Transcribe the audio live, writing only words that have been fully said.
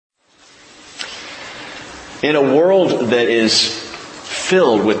In a world that is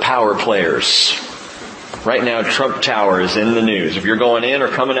filled with power players, right now Trump Tower is in the news. If you're going in or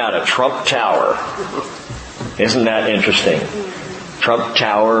coming out of Trump Tower, isn't that interesting? Trump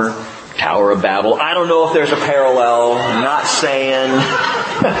Tower, Tower of Babel. I don't know if there's a parallel. I'm not saying.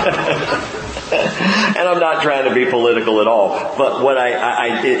 And I'm not trying to be political at all. But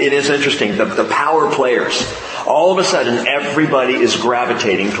it is interesting. The power players. All of a sudden, everybody is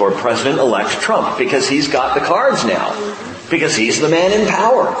gravitating toward President-elect Trump because he's got the cards now. Because he's the man in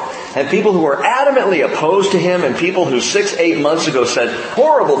power. And people who were adamantly opposed to him and people who 6-8 months ago said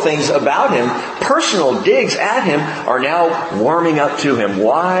horrible things about him, personal digs at him, are now warming up to him.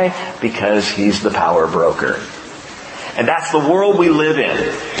 Why? Because he's the power broker. And that's the world we live in.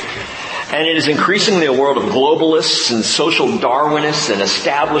 And it is increasingly a world of globalists and social Darwinists and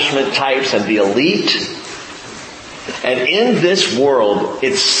establishment types and the elite. And in this world,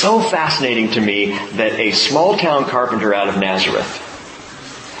 it's so fascinating to me that a small town carpenter out of Nazareth,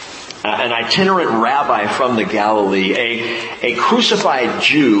 an itinerant rabbi from the Galilee, a crucified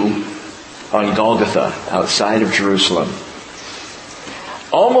Jew on Golgotha outside of Jerusalem,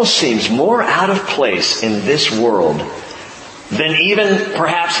 almost seems more out of place in this world than even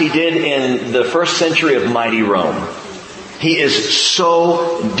perhaps he did in the first century of mighty Rome. He is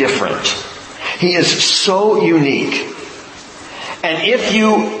so different. He is so unique. And if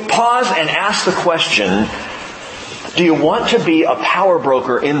you pause and ask the question, do you want to be a power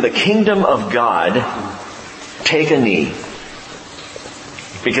broker in the kingdom of God? Take a knee.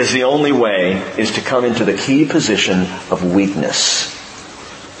 Because the only way is to come into the key position of weakness.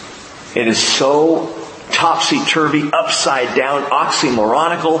 It is so topsy-turvy, upside down,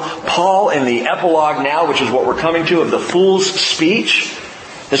 oxymoronical. Paul in the epilogue now, which is what we're coming to, of the fool's speech,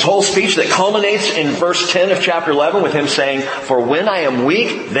 this whole speech that culminates in verse 10 of chapter 11 with him saying, "For when I am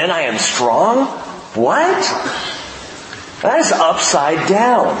weak, then I am strong." What? That is upside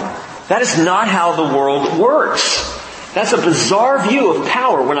down. That is not how the world works. That's a bizarre view of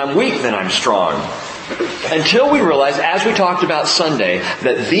power. When I'm weak, then I'm strong. Until we realize, as we talked about Sunday,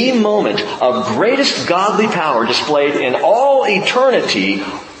 that the moment of greatest godly power displayed in all eternity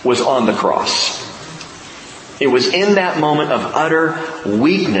was on the cross. It was in that moment of utter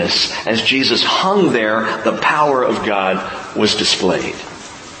weakness, as Jesus hung there, the power of God was displayed.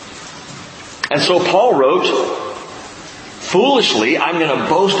 And so Paul wrote, "Foolishly, I'm going to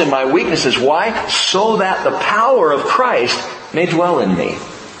boast in my weaknesses." Why? So that the power of Christ may dwell in me.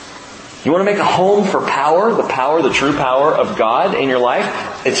 You want to make a home for power, the true power of God in your life?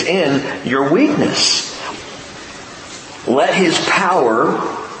 It's in your weakness. Let His power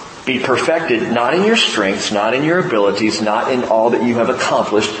be perfected, not in your strengths, not in your abilities, not in all that you have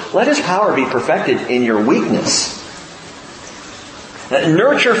accomplished. Let His power be perfected in your weakness.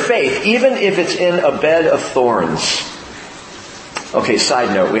 Nurture faith, even if it's in a bed of thorns. Okay,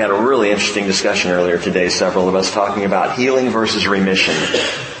 side note, we had a really interesting discussion earlier today, several of us, talking about healing versus remission.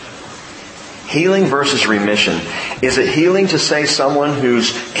 Healing versus remission. Is it healing to say someone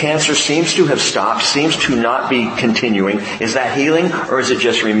whose cancer seems to have stopped, seems to not be continuing? Is that healing, or is it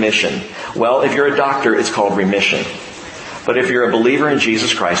just remission? Well, if you're a doctor, it's called remission. But if you're a believer in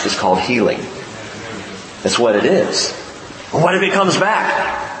Jesus Christ, it's called healing. That's what it is. What if it comes back?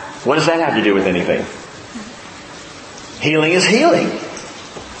 What does that have to do with anything? Healing is healing.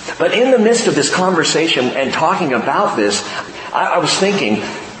 But in the midst of this conversation and talking about this, I was thinking,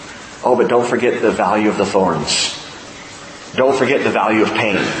 but don't forget the value of the thorns. Don't forget the value of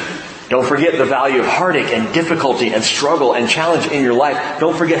pain. Don't forget the value of heartache and difficulty and struggle and challenge in your life.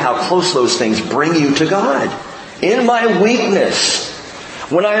 Don't forget how close those things bring you to God. In my weakness,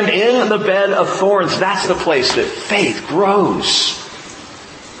 when I am in the bed of thorns, that's the place that faith grows.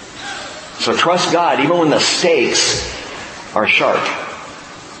 So trust God even when the stakes are sharp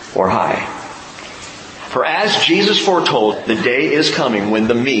or high. For as Jesus foretold, the day is coming when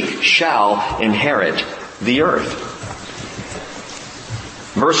the meek shall inherit the earth.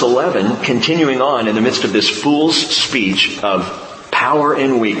 Verse 11, continuing on in the midst of this fool's speech of power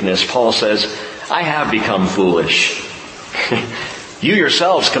and weakness, Paul says, "I have become foolish. You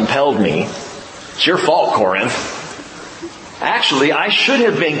yourselves compelled me. It's your fault, Corinth. Actually, I should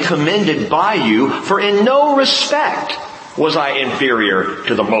have been commended by you, for in no respect was I inferior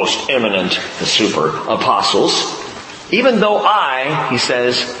to the most eminent, the super apostles, even though I," he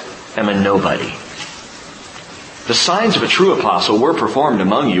says, "am a nobody. The signs of a true apostle were performed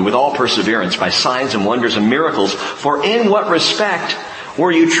among you with all perseverance by signs and wonders and miracles. For in what respect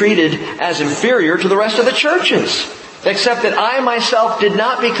were you treated as inferior to the rest of the churches? Except that I myself did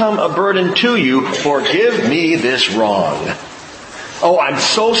not become a burden to you. Forgive me this wrong. Oh, I'm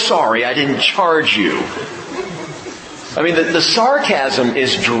so sorry I didn't charge you. I mean, the sarcasm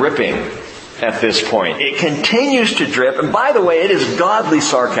is dripping at this point. It continues to drip. And by the way, it is godly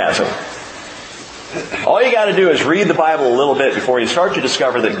sarcasm. All you got to do is read the Bible a little bit before you start to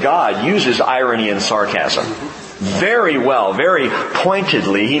discover that God uses irony and sarcasm very well, very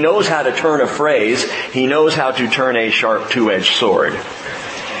pointedly. He knows how to turn a phrase. He knows how to turn a sharp two-edged sword.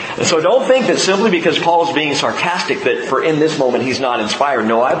 And so don't think that simply because Paul's being sarcastic that for in this moment he's not inspired.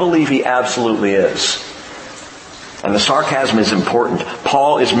 No, I believe he absolutely is. And the sarcasm is important.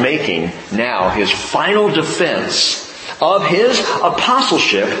 Paul is making now his final defense of his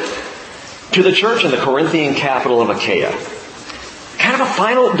apostleship to the church in the Corinthian capital of Achaia. Kind of a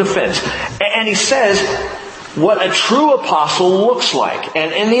final defense. And he says what a true apostle looks like.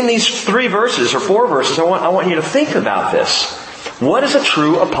 And in these 3 verses or 4 verses, I want you to think about this. What does a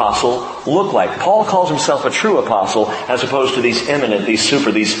true apostle look like? Paul calls himself a true apostle as opposed to these eminent,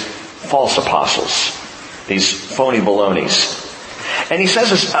 these false apostles. These phony balonies. And he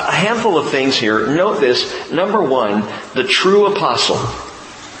says a handful of things here. Note this. Number 1, the true apostle.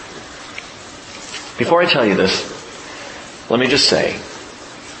 Before I tell you this, let me just say,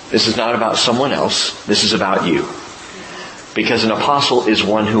 this is not about someone else. This is about you. Because an apostle is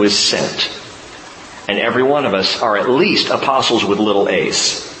one who is sent. And every one of us are at least apostles with little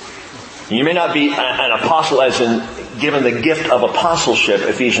a's. You may not be an apostle as in given the gift of apostleship,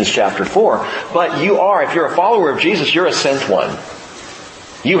 Ephesians chapter 4, but you are, if you're a follower of Jesus, you're a sent one.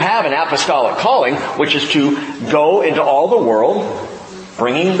 You have an apostolic calling, which is to go into all the world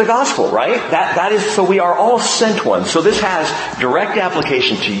bringing the gospel, right? That is, so we are all sent ones. So this has direct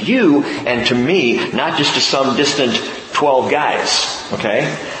application to you and to me, not just to some distant 12 guys,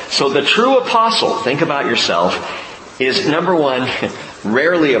 okay? So the true apostle, think about yourself, is number 1,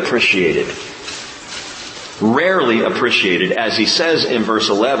 rarely appreciated. Rarely appreciated. As he says in verse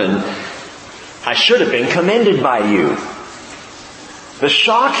 11, I should have been commended by you. The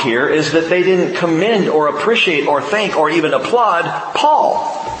shock here is that they didn't commend or appreciate or thank or even applaud Paul.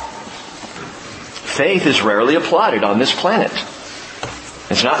 Faith is rarely applauded on this planet.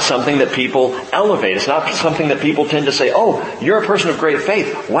 It's not something that people elevate. It's not something that people tend to say, oh, you're a person of great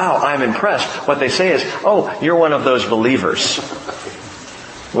faith. Wow, I'm impressed. What they say is, oh, you're one of those believers.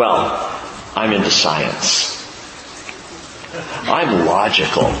 Well, I'm into science. I'm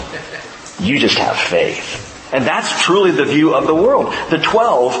logical. You just have faith. And that's truly the view of the world. The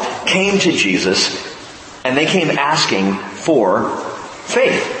 12 came to Jesus and they came asking for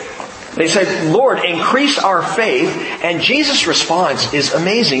faith. They said, Lord, increase our faith. And Jesus' response is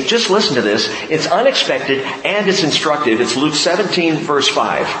amazing. Just listen to this. It's unexpected and it's instructive. It's Luke 17 verse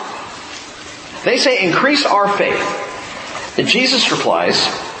 5. They say, increase our faith. And Jesus replies,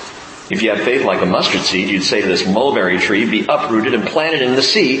 if you have faith like a mustard seed, you'd say to this mulberry tree, be uprooted and planted in the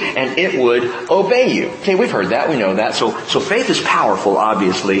sea, and it would obey you. Okay, we've heard that, we know that. So faith is powerful,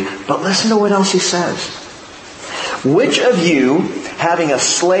 obviously, but listen to what else he says. Which of you, having a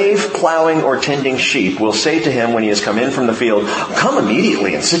slave plowing or tending sheep, will say to him when he has come in from the field, come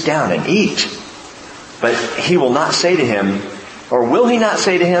immediately and sit down and eat? But he will not say to him, or will he not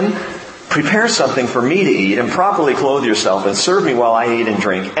say to him, prepare something for me to eat and properly clothe yourself and serve me while I eat and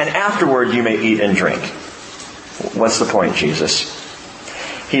drink, and afterward you may eat and drink. What's the point, Jesus?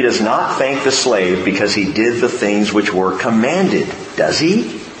 He does not thank the slave because he did the things which were commanded, does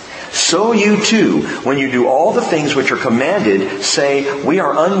he? So you too, when you do all the things which are commanded, say, we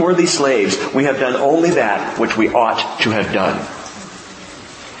are unworthy slaves. We have done only that which we ought to have done.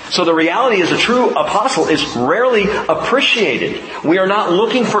 So the reality is a true apostle is rarely appreciated. We are not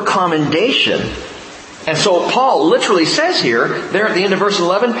looking for commendation. And so Paul literally says here, there at the end of verse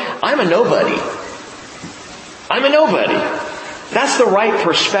 11, I'm a nobody. I'm a nobody. That's the right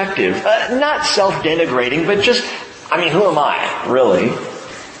perspective. Not self-denigrating, but just, who am I, really?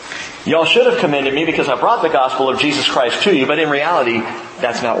 Y'all should have commended me because I brought the gospel of Jesus Christ to you, but in reality,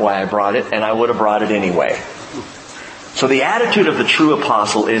 that's not why I brought it, and I would have brought it anyway. So the attitude of the true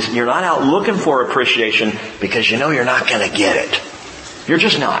apostle is you're not out looking for appreciation because you know you're not going to get it. You're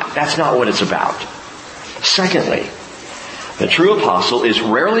just not. That's not what it's about. Secondly, the true apostle is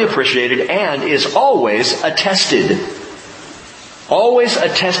rarely appreciated and is always attested. Always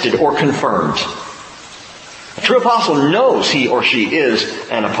attested or confirmed. A true apostle knows he or she is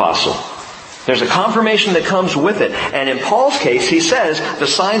an apostle. There's a confirmation that comes with it. And in Paul's case, he says, the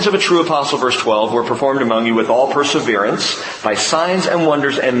signs of a true apostle, verse 12, were performed among you with all perseverance by signs and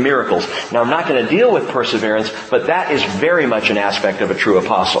wonders and miracles. Now, I'm not going to deal with perseverance, but that is very much an aspect of a true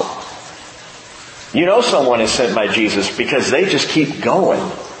apostle. You know someone is sent by Jesus because they just keep going.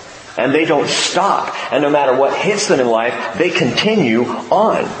 And they don't stop. And no matter what hits them in life, they continue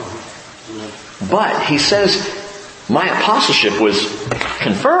on. But he says, My apostleship was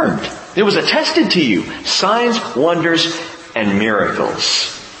confirmed. It was attested to you. Signs, wonders, and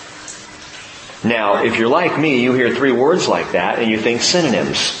miracles. Now, if you're like me, you hear 3 words like that and you think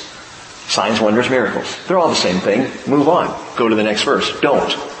synonyms. Signs, wonders, miracles. They're all the same thing. Move on. Go to the next verse.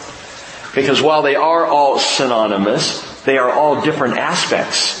 Don't. Because while they are all synonymous, they are all different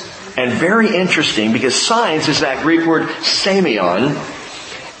aspects. And very interesting, because signs is that Greek word semeion.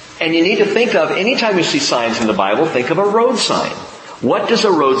 And you need to think of, anytime you see signs in the Bible, think of a road sign. What does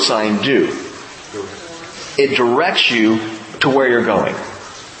a road sign do? It directs you to where you're going.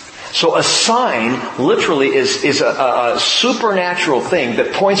 So a sign literally is a supernatural thing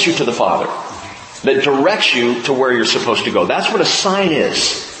that points you to the Father. That directs you to where you're supposed to go. That's what a sign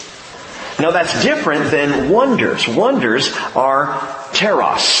is. Now that's different than wonders. Wonders are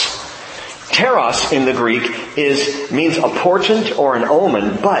teros. Teros in the Greek means a portent or an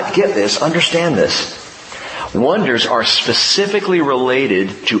omen. But get this, understand this. Wonders are specifically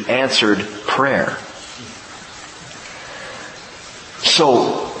related to answered prayer.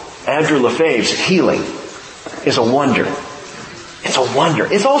 So, Andrew Lefebvre's healing is a wonder. It's a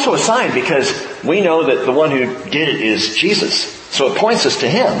wonder. It's also a sign because we know that the one who did it is Jesus. So it points us to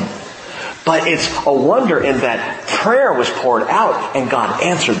Him. But it's a wonder in that prayer was poured out and God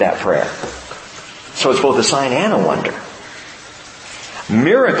answered that prayer. So it's both a sign and a wonder.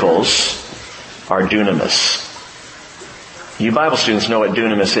 Miracles are dunamis. You Bible students know what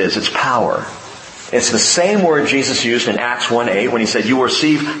dunamis is. It's power. It's the same word Jesus used in Acts 1:8 when He said, you will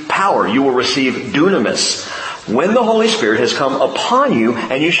receive power. You will receive dunamis. When the Holy Spirit has come upon you,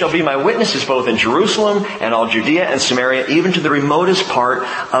 and you shall be my witnesses both in Jerusalem and all Judea and Samaria, even to the remotest part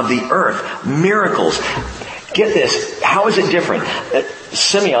of the earth. Miracles. Get this. How is it different?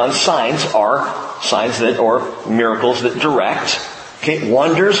 Semeion, signs are signs that, or miracles that direct. Okay,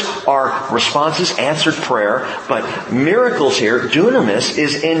 wonders are responses, answered prayer, but miracles here, dunamis,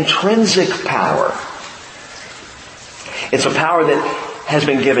 is intrinsic power. It's a power that has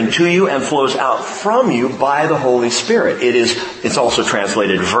been given to you and flows out from you by the Holy Spirit. It's also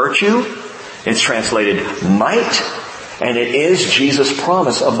translated virtue, it's translated might, and it is Jesus'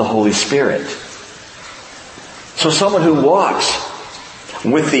 promise of the Holy Spirit. So someone who walks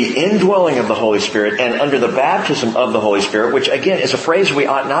with the indwelling of the Holy Spirit and under the baptism of the Holy Spirit, which again is a phrase we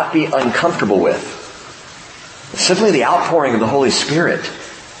ought not be uncomfortable with. It's simply the outpouring of the Holy Spirit.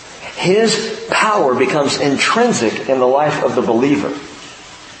 His power becomes intrinsic in the life of the believer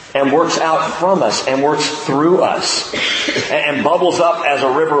and works out from us and works through us and bubbles up as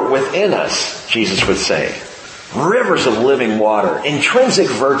a river within us, Jesus would say. Rivers of living water, intrinsic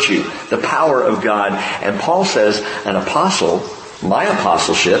virtue, the power of God. And Paul says an apostle, my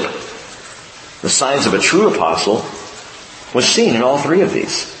apostleship, the signs of a true apostle, was seen in all 3 of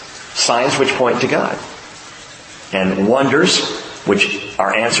these. Signs which point to God. And wonders which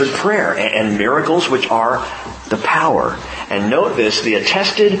are answered prayer. And miracles which are the power. And note this, the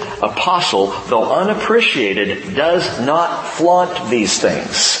attested apostle, though unappreciated, does not flaunt these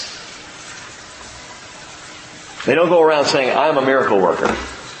things. They don't go around saying, I'm a miracle worker.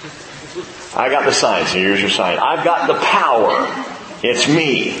 I got the signs, and here's your sign. I've got the power. It's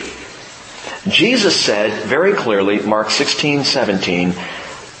me. Jesus said very clearly, Mark 16:17,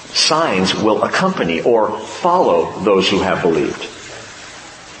 signs will accompany or follow those who have believed.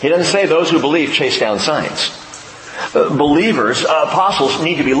 He doesn't say those who believe chase down signs. Believers, apostles,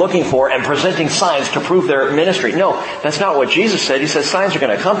 need to be looking for and presenting signs to prove their ministry. No, that's not what Jesus said. He said signs are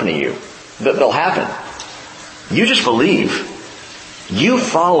going to accompany you. They'll happen. You just believe. You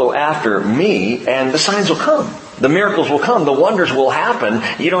follow after me and the signs will come. The miracles will come. The wonders will happen.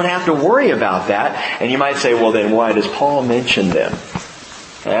 You don't have to worry about that. And you might say, well then why does Paul mention them?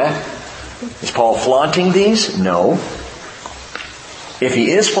 Is Paul flaunting these? No. If he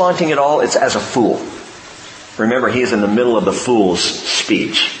is flaunting it all, it's as a fool. Remember, he is in the middle of the fool's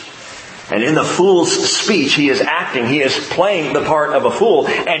speech. And in the fool's speech, he is acting, he is playing the part of a fool.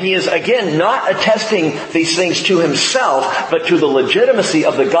 And he is, again, not attesting these things to himself, but to the legitimacy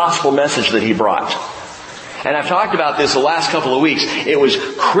of the gospel message that he brought. And I've talked about this the last couple of weeks. It was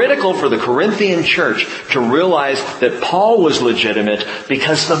critical for the Corinthian church to realize that Paul was legitimate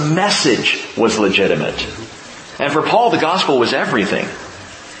because the message was legitimate. And for Paul, the gospel was everything.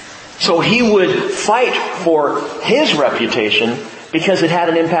 So he would fight for his reputation because it had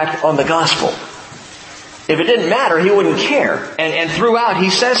an impact on the gospel. If it didn't matter, he wouldn't care. And throughout, he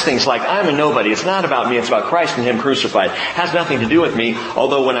says things like, I'm a nobody. It's not about me. It's about Christ and Him crucified. It has nothing to do with me.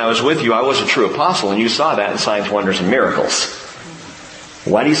 Although when I was with you, I was a true apostle. And you saw that in signs, wonders, and miracles.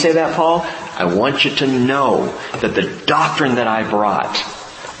 Why do you say that, Paul? I want you to know that the doctrine that I brought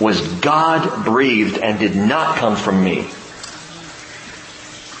was God-breathed and did not come from me.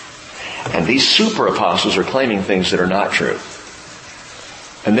 And these super apostles are claiming things that are not true.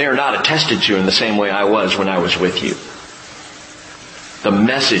 And they are not attested to in the same way I was when I was with you. The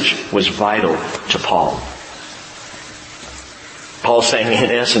message was vital to Paul. Paul's saying,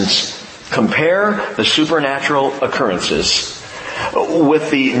 in essence, compare the supernatural occurrences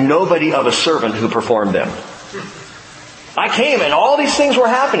with the nobody of a servant who performed them. I came and all these things were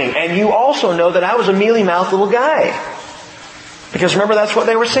happening, and you also know that I was a mealy-mouthed little guy. Because remember, that's what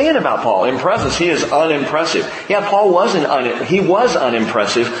they were saying about Paul. In presence, he is unimpressive. Yeah, Paul was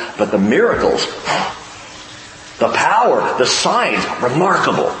unimpressive, but the miracles, the power, the signs,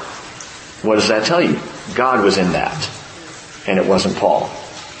 remarkable. What does that tell you? God was in that. And it wasn't Paul.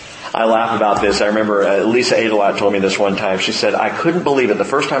 I laugh about this. I remember Lisa Adelot told me this one time. She said, I couldn't believe it the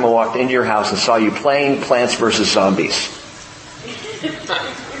first time I walked into your house and saw you playing Plants vs. Zombies.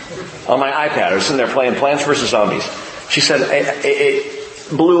 On my iPad, I was sitting there playing Plants vs. Zombies. She said, it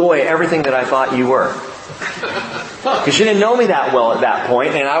blew away everything that I thought you were. Because she didn't know me that well at that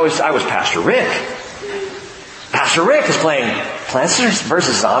point, and I was Pastor Rick. Pastor Rick is playing Plants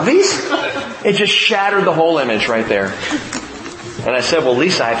vs. Zombies? It just shattered the whole image right there. And I said, well,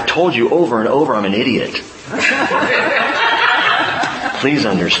 Lisa, I've told you over and over I'm an idiot. Please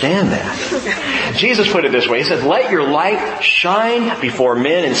understand that. Jesus put it this way. He said, let your light shine before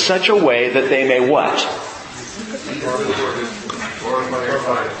men in such a way that they may what?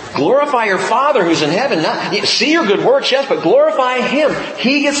 Glorify your Father who's in heaven. See your good works, yes, but glorify Him.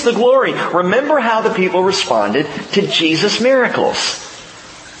 He gets the glory. Remember how the people responded to Jesus' miracles.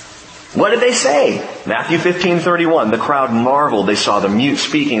 What did they say? Matthew 15:31. The crowd marveled. They saw the mute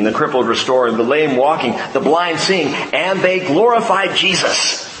speaking, the crippled restored, the lame walking, the blind seeing, and they glorified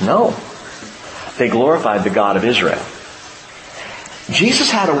Jesus. No. They glorified the God of Israel. Jesus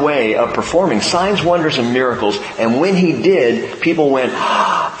had a way of performing signs, wonders, and miracles, and when He did, people went,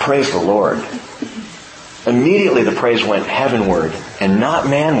 praise the Lord. Immediately the praise went heavenward and not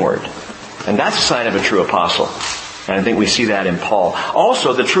manward. And that's a sign of a true apostle. And I think we see that in Paul.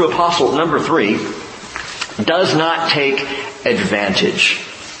 Also, the true apostle, number 3, does not take advantage.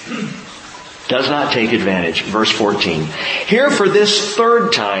 Does not take advantage. Verse 14. Here for this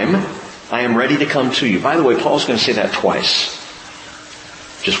third time, I am ready to come to you. By the way, Paul's going to say that twice.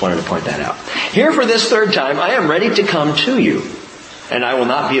 Just wanted to point that out. Here for this third time, I am ready to come to you. And I will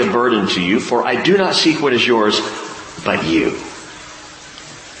not be a burden to you, for I do not seek what is yours, but you.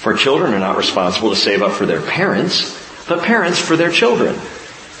 For children are not responsible to save up for their parents, but parents for their children.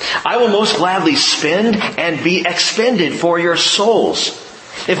 I will most gladly spend and be expended for your souls.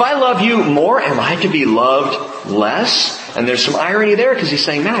 If I love you more, am I to be loved less? And there's some irony there because he's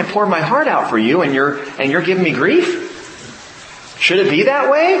saying, man, I poured my heart out for you and you're giving me grief? Should it be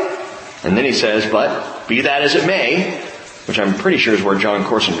that way? And then he says, but be that as it may, which I'm pretty sure is where John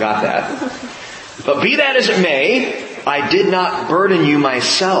Corson got that. But be that as it may, I did not burden you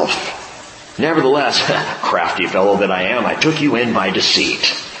myself. Nevertheless, crafty fellow that I am, I took you in by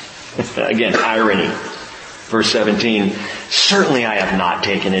deceit. Again, irony. Verse 17, certainly I have not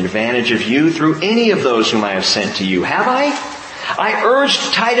taken advantage of you through any of those whom I have sent to you. Have I? I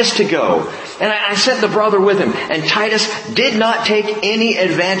urged Titus to go, and I sent the brother with him. And Titus did not take any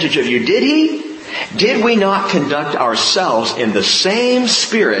advantage of you, did he? Did we not conduct ourselves in the same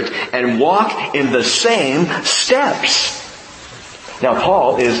spirit and walk in the same steps? Now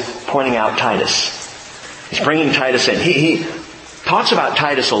Paul is pointing out Titus. He's bringing Titus in. He talks about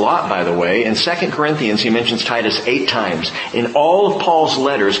Titus a lot, by the way. In 2 Corinthians, he mentions Titus 8 times. In all of Paul's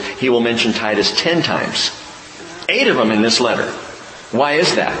letters, he will mention Titus 10 times. 8 of them in this letter. Why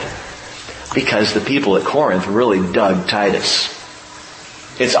is that? Because the people at Corinth really dug Titus.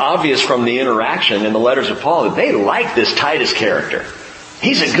 It's obvious from the interaction in the letters of Paul that they like this Titus character.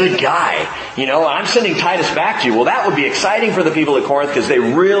 He's a good guy. I'm sending Titus back to you. Well, that would be exciting for the people at Corinth because they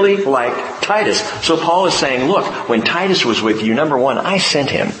really liked Titus. So Paul is saying, look, when Titus was with you, number 1, I sent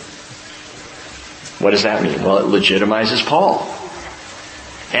him. What does that mean? Well, it legitimizes Paul.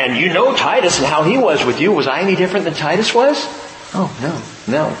 And you know Titus and how he was with you. Was I any different than Titus was? Oh,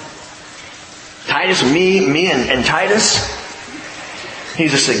 no. Titus, me and Titus,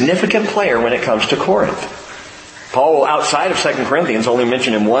 he's a significant player when it comes to Corinth. Paul, outside of 2 Corinthians, only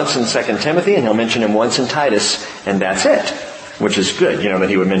mention him once in 2 Timothy, and he'll mention him once in Titus, and that's it. Which is good, that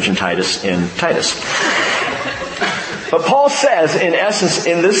he would mention Titus in Titus. But Paul says, in essence,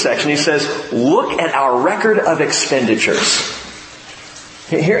 in this section, he says, look at our record of expenditures.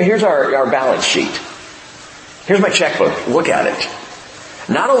 Here's our balance sheet. Here's my checkbook. Look at it.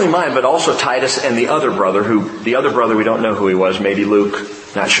 Not only mine, but also Titus and the other brother we don't know who he was, maybe Luke,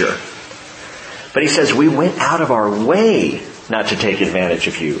 not sure. But he says, we went out of our way not to take advantage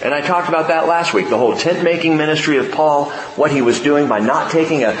of you. And I talked about that last week, the whole tent-making ministry of Paul, what he was doing by not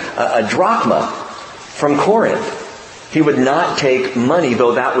taking a drachma from Corinth. He would not take money,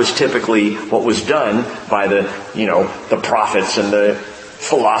 though that was typically what was done by the prophets and the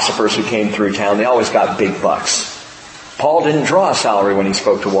philosophers who came through town. They always got big bucks. Paul didn't draw a salary when he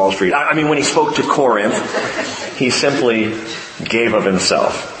spoke to Wall Street. When he spoke to Corinth, he simply gave of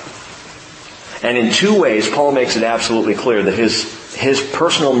himself. And in two ways, Paul makes it absolutely clear that his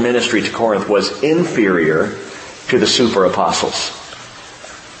personal ministry to Corinth was inferior to the super apostles.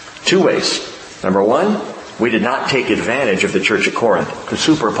 Two ways. Number one, we did not take advantage of the church at Corinth. The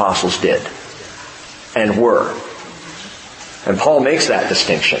super apostles did. And were. And Paul makes that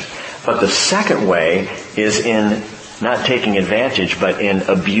distinction. But the second way is in not taking advantage, but in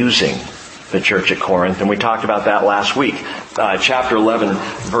abusing the church at Corinth. And we talked about that last week. Chapter 11,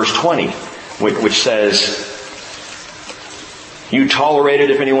 verse 20. Which says, you tolerate it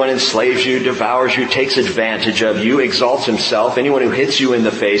if anyone enslaves you, devours you, takes advantage of you, exalts himself, anyone who hits you in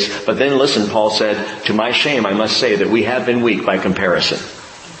the face. But then listen, Paul said, to my shame I must say that we have been weak by comparison.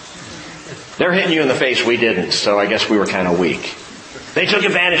 They're hitting you in the face, we didn't, so I guess we were kind of weak. They took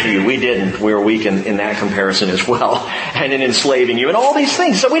advantage of you, we didn't. We were weak in that comparison as well, and in enslaving you, and all these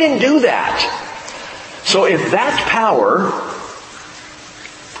things. So we didn't do that. So if that's power,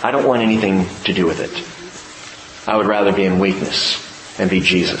 I don't want anything to do with it. I would rather be in weakness and be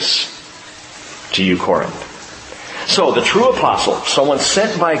Jesus to you, Corinth. So the true apostle, someone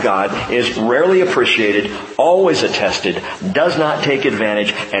sent by God, is rarely appreciated, always attested, does not take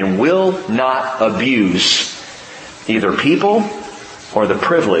advantage, and will not abuse either people or the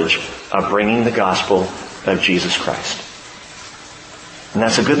privilege of bringing the gospel of Jesus Christ. And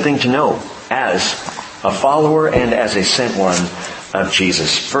that's a good thing to know as a follower and as a sent one of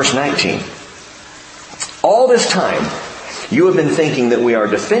Jesus. Verse 19. All this time, you have been thinking that we are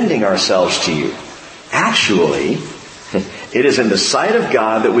defending ourselves to you. Actually, it is in the sight of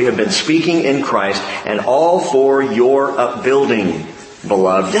God that we have been speaking in Christ, and all for your upbuilding,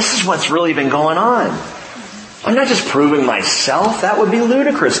 beloved. This is what's really been going on. I'm not just proving myself. That would be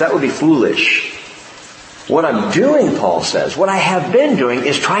ludicrous. That would be foolish. What I'm doing, Paul says, what I have been doing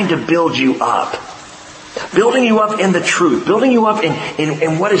is trying to build you up. Building you up in the truth. Building you up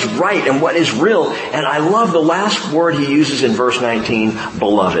in what is right and what is real. And I love the last word he uses in verse 19,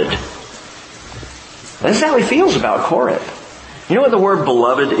 beloved. That's how he feels about Corinth. You know what the word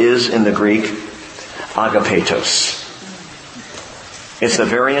beloved is in the Greek? Agapetos. It's the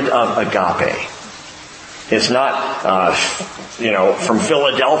variant of agape. It's not, from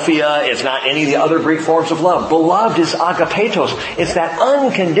Philadelphia. It's not any of the other Greek forms of love. Beloved is agapetos. It's that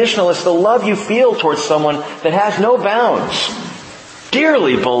unconditional. It's the love you feel towards someone that has no bounds.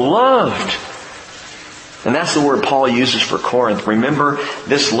 Dearly beloved. And that's the word Paul uses for Corinth. Remember,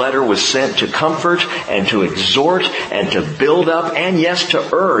 this letter was sent to comfort and to exhort and to build up and, yes,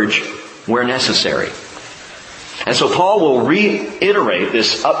 to urge where necessary. And so Paul will reiterate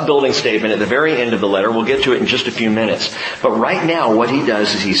this upbuilding statement at the very end of the letter. We'll get to it in just a few minutes. But right now what he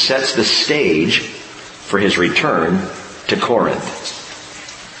does is he sets the stage for his return to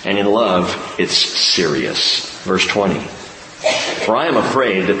Corinth. And in love, it's serious. Verse 20. For I am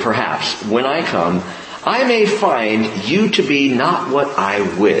afraid that perhaps when I come, I may find you to be not what I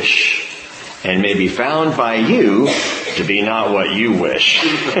wish, and may be found by you to be not what you wish.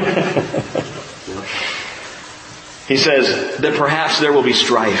 He says that perhaps there will be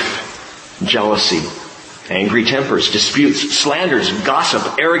strife, jealousy, angry tempers, disputes, slanders,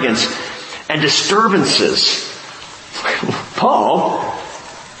 gossip, arrogance, and disturbances. Paul,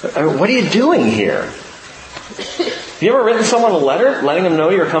 what are you doing here? Have you ever written someone a letter letting them know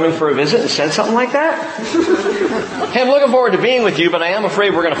you're coming for a visit and said something like that? Hey, I'm looking forward to being with you, but I am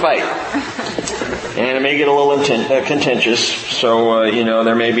afraid we're going to fight. And it may get a little contentious, so,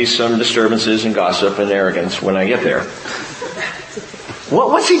 there may be some disturbances and gossip and arrogance when I get there.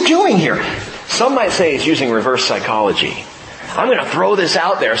 What's he doing here? Some might say he's using reverse psychology. I'm going to throw this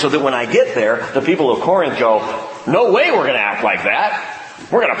out there so that when I get there, the people of Corinth go, no way we're going to act like that.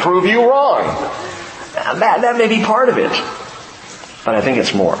 We're going to prove you wrong. That may be part of it. But I think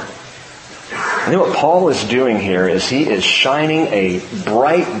it's more. I think what Paul is doing here is he is shining a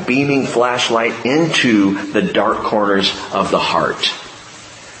bright, beaming flashlight into the dark corners of the heart.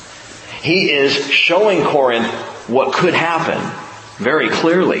 He is showing Corinth what could happen very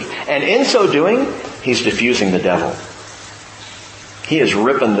clearly. And in so doing, he's diffusing the devil. He is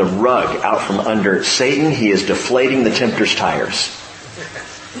ripping the rug out from under Satan. He is deflating the tempter's tires.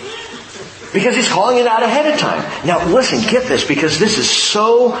 Because he's calling it out ahead of time. Now listen, get this, because this is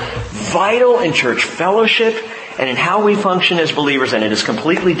so vital in church fellowship and in how we function as believers, and it is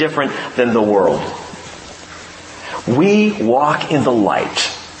completely different than the world. We walk in the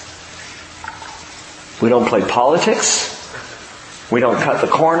light. We don't play politics. We don't cut the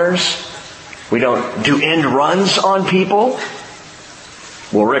corners. We don't do end runs on people.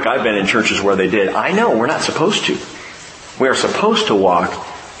 Well, Rick, I've been in churches where they did. I know, we're not supposed to. We are supposed to walk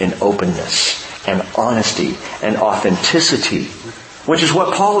in openness and honesty and authenticity, which is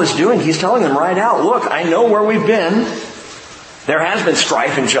what Paul is doing. He's telling them right out, look, I know where we've been. There has been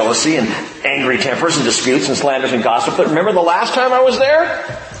strife and jealousy and angry tempers and disputes and slanders and gossip. But remember the last time I was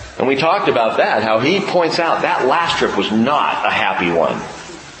there? And we talked about that, how he points out that last trip was not a happy one.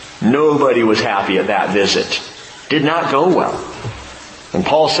 Nobody was happy at that visit. Did not go well. And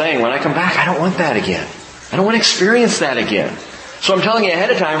Paul's saying, when I come back, I don't want that again. I don't want to experience that again. So I'm telling you ahead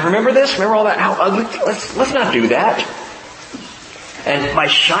of time, remember this? Remember all that? How ugly? Let's not do that. And by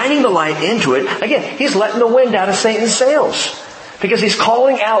shining the light into it, again, he's letting the wind out of Satan's sails. Because he's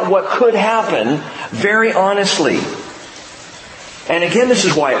calling out what could happen very honestly. And again, this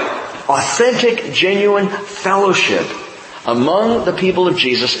is why authentic, genuine fellowship among the people of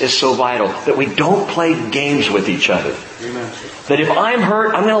Jesus is so vital. That we don't play games with each other. Amen. That if I'm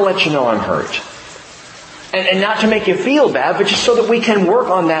hurt, I'm going to let you know I'm hurt. And not to make you feel bad, but just so that we can work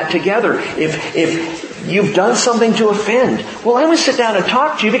on that together. If you've done something to offend, well, I'm going to sit down and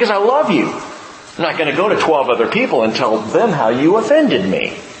talk to you because I love you. I'm not going to go to 12 other people and tell them how you offended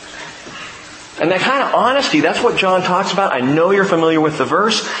me. And that kind of honesty, that's what John talks about. I know you're familiar with the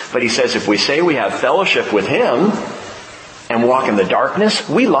verse, but he says if we say we have fellowship with Him and walk in the darkness,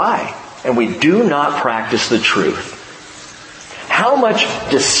 we lie. And we do not practice the truth. How much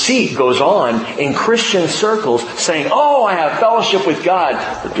deceit goes on in Christian circles saying, oh, I have fellowship with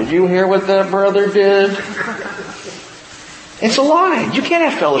God. But did you hear what that brother did? It's a lie. You can't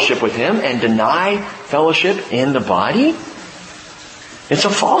have fellowship with Him and deny fellowship in the body. It's a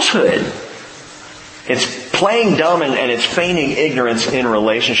falsehood. It's playing dumb and it's feigning ignorance in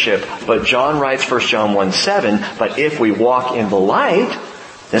relationship. But John writes, 1 John 1:7, but if we walk in the light,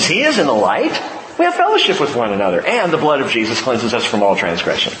 as He is in the light, we have fellowship with one another. And the blood of Jesus cleanses us from all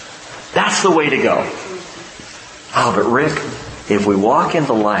transgression. That's the way to go. Oh, but Rick, if we walk in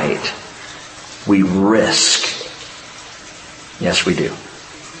the light, we risk. Yes, we do.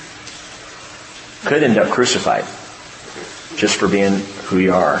 Could end up crucified just for being who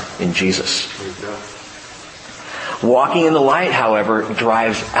you are in Jesus. Walking in the light, however,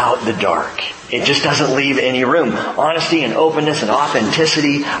 drives out the dark. It just doesn't leave any room. Honesty and openness and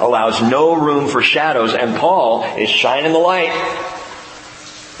authenticity allows no room for shadows. And Paul is shining the light.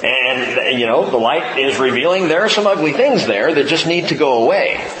 And, the light is revealing there are some ugly things there that just need to go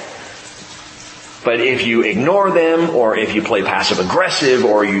away. But if you ignore them, or if you play passive aggressive,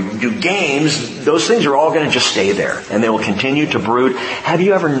 or you do games, those things are all going to just stay there. And they will continue to brood. Have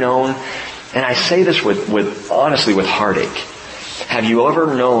you ever known, and I say this honestly with heartache, have you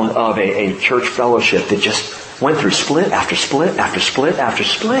ever known of a church fellowship that just went through split after split after split after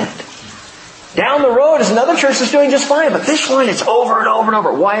split? Down the road is another church that's doing just fine, but this one, it's over and over and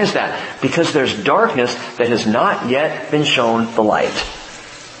over. Why is that? Because there's darkness that has not yet been shown the light.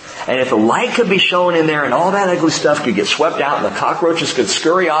 And if the light could be shown in there and all that ugly stuff could get swept out and the cockroaches could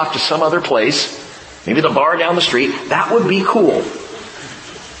scurry off to some other place, maybe the bar down the street, that would be cool.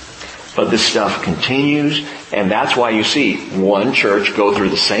 But this stuff continues, and that's why you see one church go through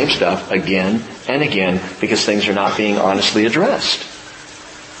the same stuff again and again, because things are not being honestly addressed.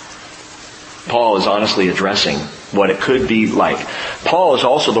 Paul is honestly addressing what it could be like. Paul is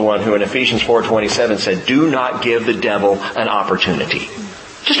also the one who in Ephesians 4:27 said, do not give the devil an opportunity.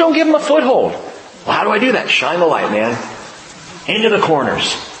 Just don't give him a foothold. Well, how do I do that? Shine the light, man. Into the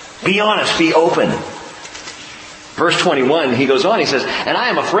corners. Be honest. Be open. Verse 21, he goes on, he says, and I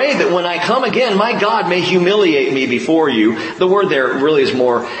am afraid that when I come again, my God may humiliate me before you. The word there really is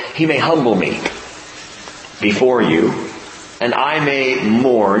more, He may humble me before you, and I may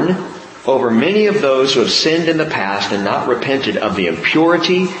mourn over many of those who have sinned in the past and not repented of the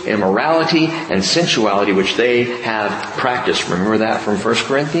impurity, immorality, and sensuality which they have practiced. Remember that from 1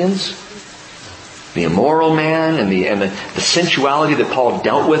 Corinthians? The immoral man and the sensuality that Paul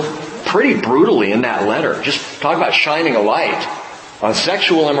dealt with pretty brutally in that letter. Just talk about shining a light on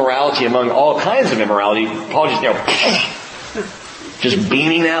sexual immorality among all kinds of immorality. Paul just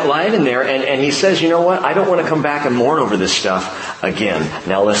beaming that light in there. And he says, you know what? I don't want to come back and mourn over this stuff again.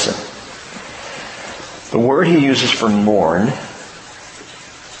 Now listen. The word he uses for mourn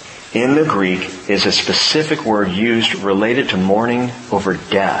in the Greek is a specific word used related to mourning over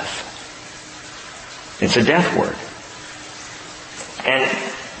death. It's a death word. And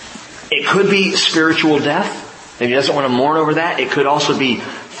it could be spiritual death. If he doesn't want to mourn over that, it could also be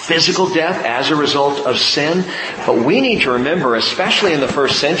physical death as a result of sin. But we need to remember, especially in the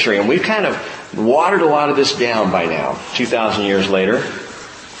first century, and we've kind of watered a lot of this down by now, 2,000 years later.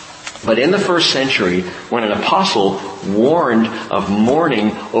 But in the first century, when an apostle warned of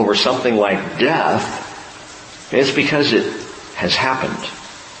mourning over something like death, it's because it has happened.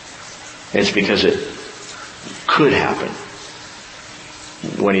 It's because it could happen.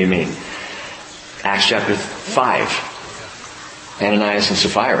 What do you mean? Acts chapter 5. Ananias and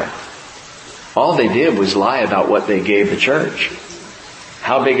Sapphira. All they did was lie about what they gave the church.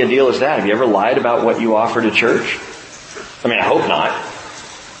 How big a deal is that? Have you ever lied about what you offered a church? I mean, I hope not.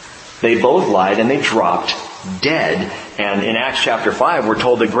 They both lied and they dropped dead. And in Acts chapter 5, we're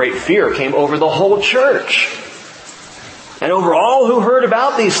told that great fear came over the whole church. And over all who heard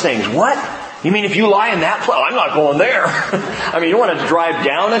about these things. What? You mean if you lie in that place? I'm not going there. I mean, you want to drive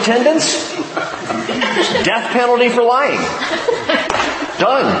down attendance? Death penalty for lying.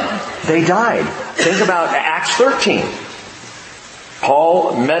 Done. They died. Think about Acts 13.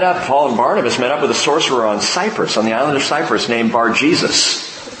 Paul and Barnabas met up with a sorcerer on Cyprus, on the island of Cyprus, named Bar-Jesus.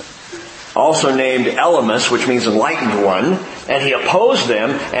 Also named Elymas, which means enlightened one. And he opposed them,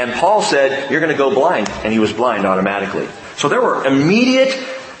 and Paul said, you're going to go blind. And he was blind automatically. So there were immediate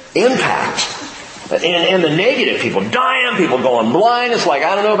impact. And the negative, people dying, people going blind. It's like,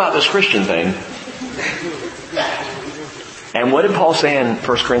 I don't know about this Christian thing. And what did Paul say in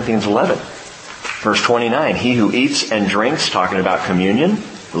 1 Corinthians 11? Verse 29, he who eats and drinks, talking about communion,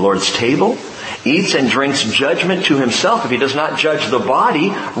 the Lord's table, eats and drinks judgment to himself if he does not judge the body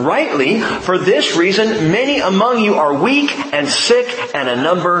rightly. For this reason, many among you are weak and sick, and a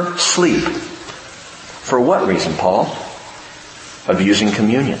number sleep. For what reason, Paul? Abusing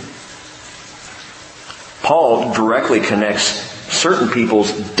communion. Paul directly connects certain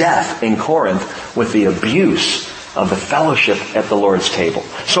people's death in Corinth with the abuse of the fellowship at the Lord's table.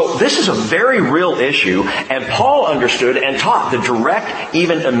 So this is a very real issue, and Paul understood and taught the direct,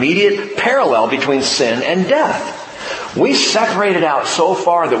 even immediate parallel between sin and death. We separate it out so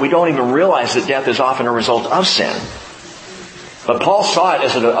far that we don't even realize that death is often a result of sin. But Paul saw it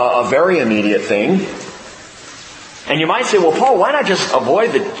as a very immediate thing. And you might say, well, Paul, why not just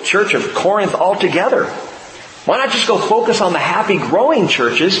avoid the church of Corinth altogether? Why not just go focus on the happy, growing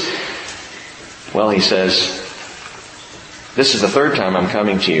churches? Well, he says, this is the third time I'm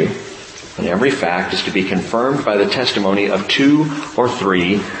coming to you, and every fact is to be confirmed by the testimony of 2 or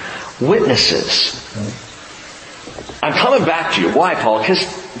 3 witnesses. I'm coming back to you. Why, Paul? Because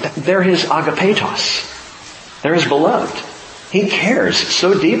they're his agapetos. They're his beloved. He cares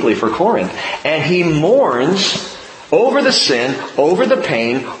so deeply for Corinth, and he mourns over the sin, over the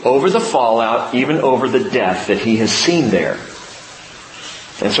pain, over the fallout, even over the death that he has seen there.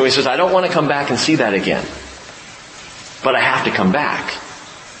 And so he says, I don't want to come back and see that again. But I have to come back.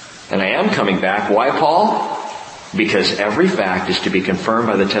 And I am coming back. Why, Paul? Because every fact is to be confirmed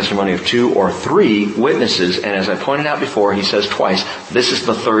by the testimony of 2 or 3 witnesses. And as I pointed out before, he says twice, this is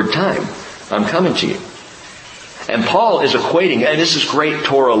the third time I'm coming to you. And Paul is equating, and this is great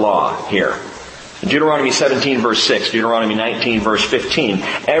Torah law here. Deuteronomy 17 verse 6, Deuteronomy 19 verse 15.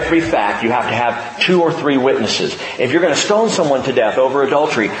 Every fact you have to have 2 or 3 witnesses. If you're going to stone someone to death over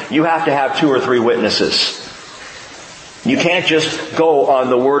adultery, you have to have 2 or 3 witnesses. You can't just go on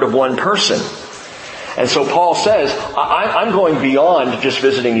the word of one person. And so Paul says, I'm going beyond just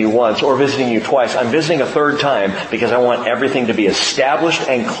visiting you once or visiting you twice. I'm visiting a third time because I want everything to be established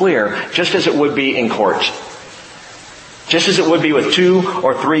and clear, just as it would be in court. Just as it would be with 2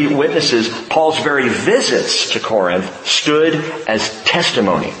 or 3 witnesses, Paul's very visits to Corinth stood as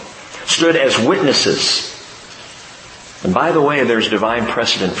testimony, stood as witnesses. And by the way, there's divine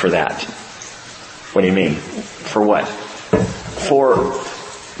precedent for that. What do you mean? For what? For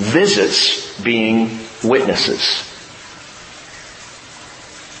visits being witnesses.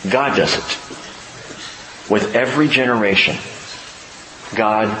 God does it. With every generation,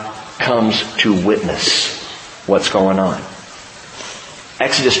 God comes to witness what's going on.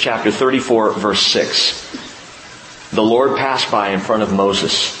 Exodus chapter 34 verse 6. The Lord passed by in front of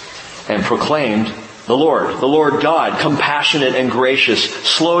Moses and proclaimed, the Lord God, compassionate and gracious,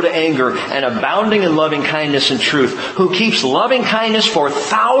 slow to anger, and abounding in loving kindness and truth, who keeps loving kindness for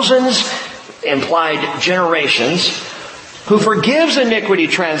thousands, implied generations, who forgives iniquity,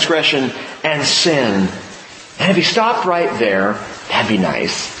 transgression, and sin. And if he stopped right there, that'd be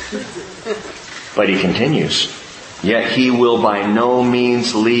nice. But he continues, yet he will by no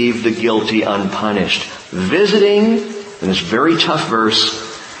means leave the guilty unpunished, visiting, in this very tough verse,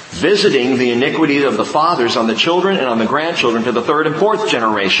 visiting the iniquity of the fathers on the children and on the grandchildren to the third and fourth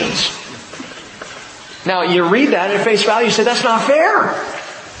generations. Now, you read that at face value, you say, that's not fair.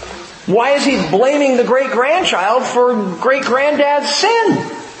 Why is he blaming the great-grandchild for great-granddad's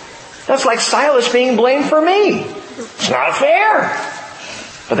sin? That's like Silas being blamed for me. It's not fair.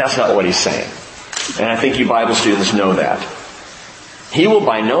 But that's not what he's saying. And I think you Bible students know that. He will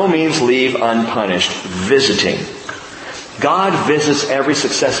by no means leave unpunished visiting. God visits every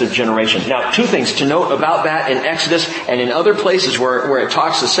successive generation. Now, two things to note about that in Exodus and in other places where it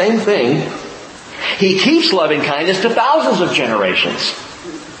talks the same thing. He keeps loving kindness to thousands of generations.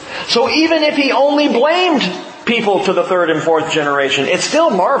 So even if he only blamed people to the third and fourth generation, it's still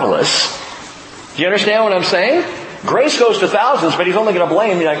marvelous. Do you understand what I'm saying? Grace goes to thousands, but he's only going to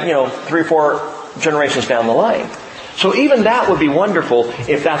blame, 3 or 4 generations down the line. So even that would be wonderful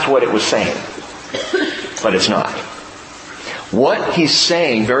if that's what it was saying. But it's not. What he's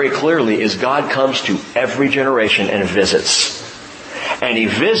saying very clearly is God comes to every generation and visits. And he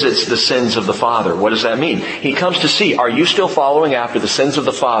visits the sins of the father. What does that mean? He comes to see, are you still following after the sins of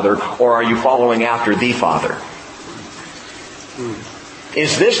the father, or are you following after the father?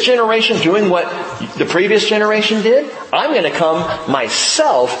 Is this generation doing what the previous generation did? I'm going to come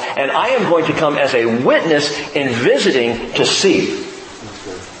myself, and I am going to come as a witness in visiting to see.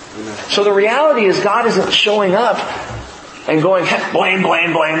 So the reality is God isn't showing up and going, blame,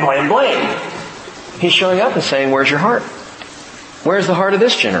 blame, blame, blame, blame. He's showing up and saying, where's your heart? Where's the heart of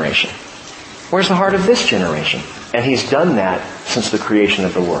this generation? Where's the heart of this generation? And he's done that since the creation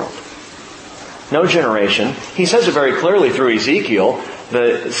of the world. No generation. He says it very clearly through Ezekiel.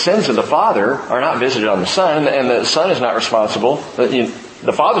 The sins of the father are not visited on the son, and the son is not responsible.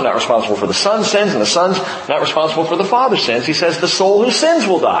 The father's not responsible for the son's sins, and the son's not responsible for the father's sins. He says the soul who sins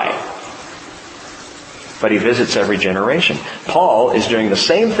will die. But he visits every generation. Paul is doing the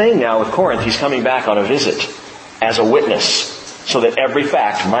same thing now with Corinth. He's coming back on a visit as a witness, so that every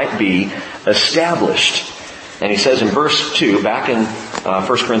fact might be established. And he says in verse 2, back in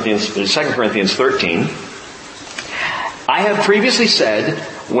 2 Corinthians 13, I have previously said,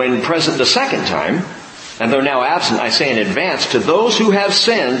 when present the second time, and though now absent, I say in advance, to those who have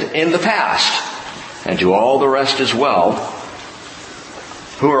sinned in the past, and to all the rest as well.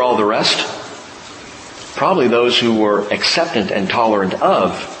 Who are all the rest? Probably those who were acceptant and tolerant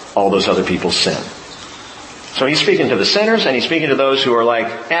of all those other people's sin. So he's speaking to the sinners, and he's speaking to those who are like,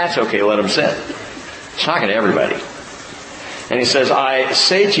 it's okay, let them sin. He's talking to everybody. And he says, I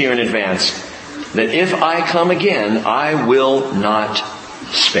say to you in advance, that if I come again, I will not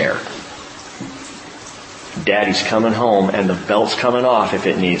spare. Daddy's coming home, and the belt's coming off if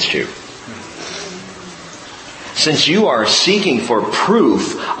it needs to. Since you are seeking for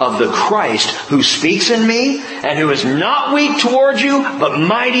proof of the Christ who speaks in me, and who is not weak toward you, but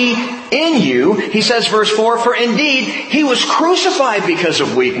mighty in you, he says, verse 4, for indeed he was crucified because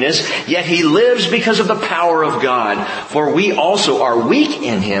of weakness, yet he lives because of the power of God. For we also are weak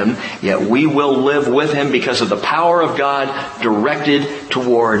in him, yet we will live with him because of the power of God directed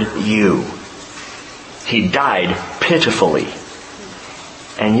toward you. He died pitifully,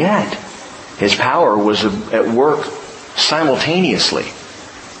 and yet his power was at work simultaneously.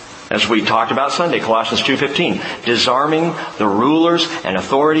 As we talked about Sunday, Colossians 2:15, disarming the rulers and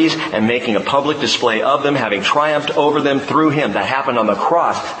authorities and making a public display of them, having triumphed over them through him. That happened on the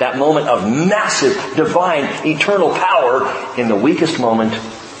cross, that moment of massive, divine, eternal power in the weakest moment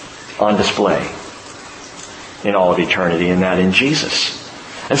on display in all of eternity, and that in Jesus.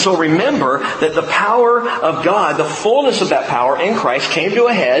 And so remember that the power of God, the fullness of that power in Christ came to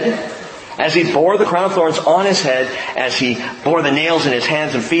a head as he bore the crown of thorns on his head, as he bore the nails in his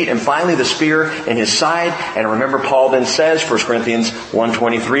hands and feet, and finally the spear in his side. And remember, Paul then says, 1 Corinthians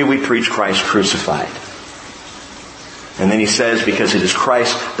 1:23, we preach Christ crucified. And then he says, because it is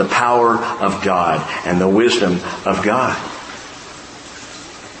Christ, the power of God and the wisdom of God.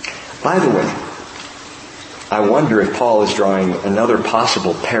 By the way, I wonder if Paul is drawing another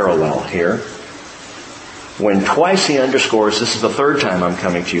possible parallel here. When twice he underscores, this is the third time I'm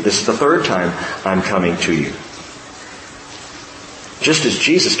coming to you. This is the third time I'm coming to you. Just as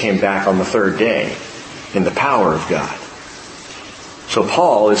Jesus came back on the third day in the power of God. So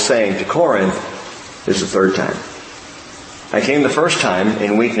Paul is saying to Corinth, this is the third time. I came the first time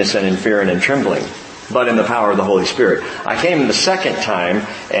in weakness and in fear and in trembling, but in the power of the Holy Spirit. I came the second time,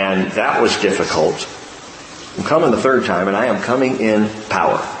 and that was difficult. I'm coming the third time, and I am coming in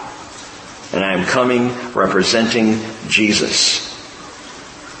power. And I am coming representing Jesus.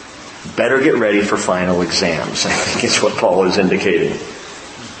 Better get ready for final exams, I think is what Paul is indicating.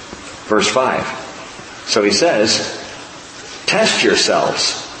 Verse 5. So he says, test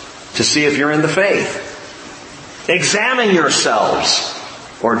yourselves. to see if you're in the faith. Examine yourselves.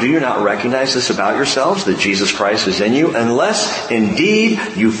 Or do you not recognize this about yourselves, that Jesus Christ is in you, unless indeed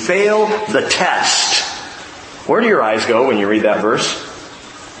you fail the test? Where do your eyes go when you read that verse?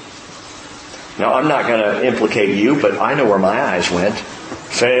 Now, I'm not going to implicate you, but I know where my eyes went.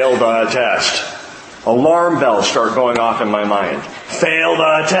 Fail the test. Alarm bells start going off in my mind. Fail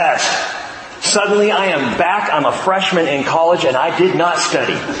the test. Suddenly I am back. I'm a freshman in college and I did not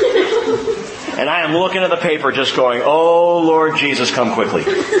study. And I am looking at the paper just going, oh Lord Jesus, come quickly.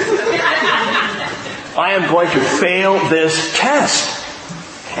 I am going to fail this test.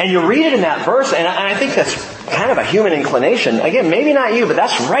 And you read it in that verse, and I think that's kind of a human inclination. Again, maybe not you, but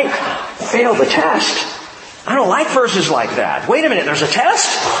that's right. Fail the test. I don't like verses like that. Wait a minute, there's a test?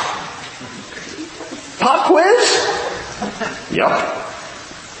 Pop quiz? Yep.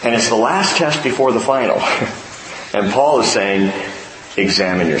 And it's the last test before the final. And Paul is saying,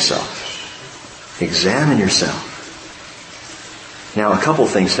 examine yourself. Examine yourself. Now, a couple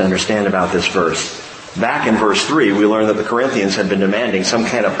things to understand about this verse. Back in verse 3, we learned that the Corinthians had been demanding some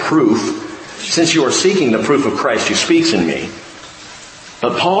kind of proof. Since you are seeking the proof of Christ who speaks in me.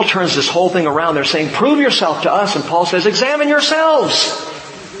 But Paul turns this whole thing around. They're saying, prove yourself to us. And Paul says, examine yourselves.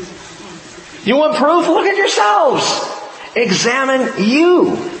 You want proof? Look at yourselves. Examine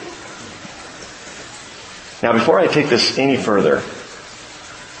you. Now, before I take this any further,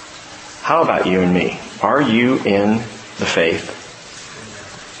 how about you and me? Are you in the faith?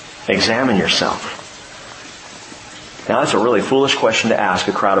 Examine yourself. Now, that's a really foolish question to ask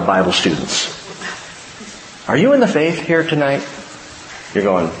a crowd of Bible students. Are you in the faith here tonight? You're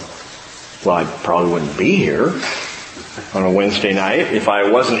going, well, I probably wouldn't be here on a Wednesday night if I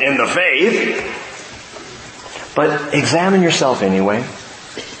wasn't in the faith. But examine yourself anyway.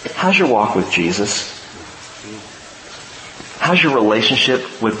 How's your walk with Jesus? How's your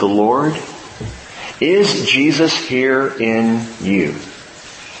relationship with the Lord? Is Jesus here in you?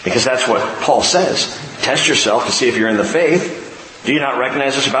 Because that's what Paul says. Test yourself to see if you're in the faith. Do you not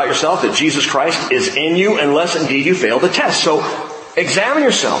recognize this about yourself, that Jesus Christ is in you, unless indeed you fail the test? So examine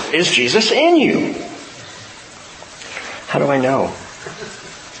yourself. Is Jesus in you? How do I know?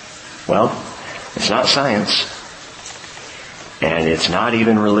 Well, it's not science. And it's not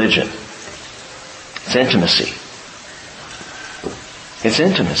even religion. It's intimacy. It's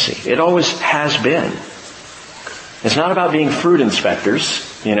intimacy. It always has been. It's not about being fruit inspectors,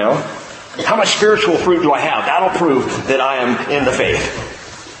 you know. How much spiritual fruit do I have? That'll prove that I am in the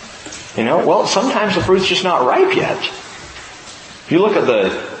faith. You know, well, sometimes the fruit's just not ripe yet. If you look at the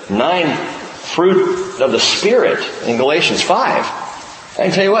 9 fruit of the Spirit in Galatians 5, I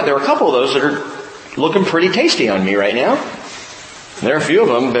can tell you what, there are a couple of those that are looking pretty tasty on me right now. There are a few of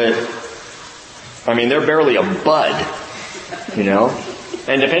them, but, they're barely a bud, you know.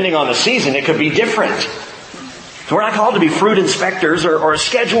 And depending on the season, it could be different. So we're not called to be fruit inspectors or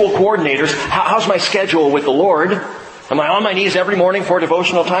schedule coordinators. How's my schedule with the Lord? Am I on my knees every morning for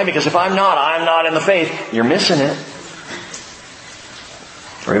devotional time? Because if I'm not in the faith. You're missing it.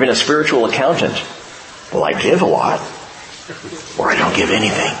 Or even a spiritual accountant. Well, I give a lot. Or I don't give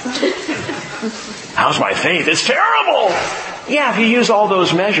anything. How's my faith? It's terrible! Yeah, if you use all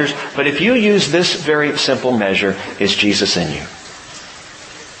those measures. But if you use this very simple measure, is Jesus in you?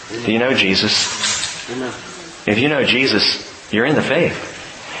 Do you know Jesus? Amen. If you know Jesus, you're in the faith.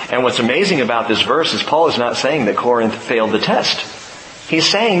 And what's amazing about this verse is Paul is not saying that Corinth failed the test. He's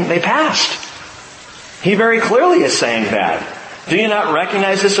saying they passed. He very clearly is saying that. Do you not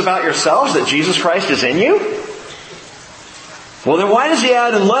recognize this about yourselves, that Jesus Christ is in you? Well, then why does he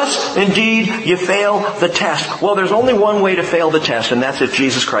add, unless indeed you fail the test? Well, there's only one way to fail the test, and that's if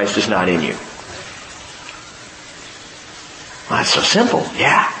Jesus Christ is not in you. Well, that's so simple.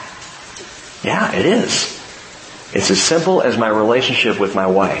 Yeah, it is. It's as simple as my relationship with my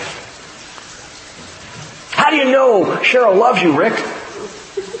wife. How do you know Cheryl loves you, Rick?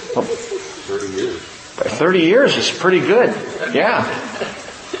 Well, 30 years. 30 years is pretty good. Yeah.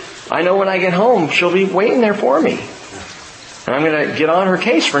 I know when I get home, she'll be waiting there for me. And I'm going to get on her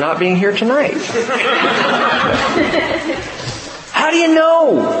case for not being here tonight. How do you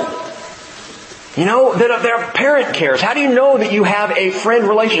know? You know, that their parent cares. How do you know that you have a friend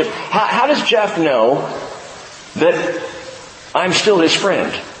relationship? How does Jeff know that I'm still his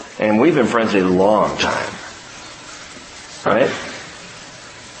friend? And we've been friends a long time. Right?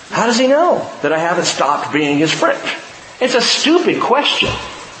 How does he know that I haven't stopped being his friend? It's a stupid question.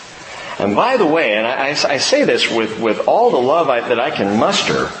 And by the way, and I say this with all the love that I can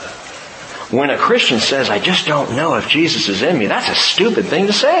muster, when a Christian says, I just don't know if Jesus is in me, that's a stupid thing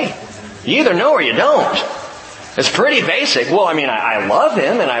to say. You either know or you don't. It's pretty basic. Well, I love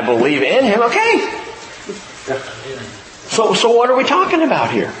him and I believe in him. Okay. So what are we talking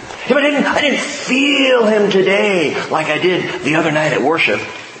about here? If I didn't feel him today like I did the other night at worship.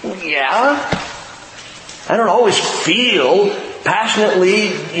 Yeah. I don't always feel passionately,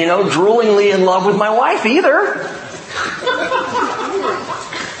 droolingly in love with my wife either.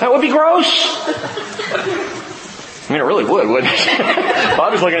 That would be gross. It really would, wouldn't it?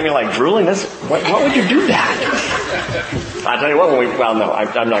 Bobby's looking at me like, drooling? What would you do that? I'll tell you what, no,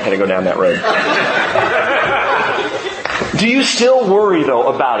 I'm not going to go down that road. Do you still worry, though,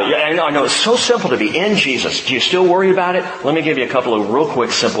 about it? I know it's so simple to be in Jesus. Do you still worry about it? Let me give you a couple of real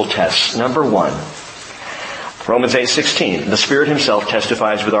quick, simple tests. Number 1, Romans 8:16. The Spirit Himself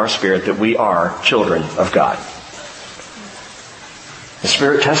testifies with our spirit that we are children of God. The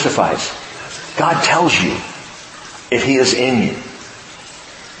Spirit testifies. God tells you if He is in you.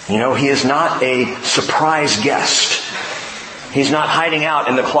 He is not a surprise guest. He's not hiding out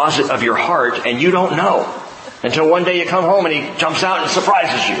in the closet of your heart and you don't know. Until one day you come home and He jumps out and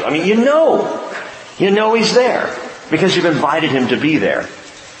surprises you. You know He's there because you've invited Him to be there.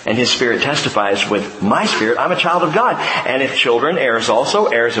 And His Spirit testifies with my spirit, I'm a child of God. And if children, heirs also,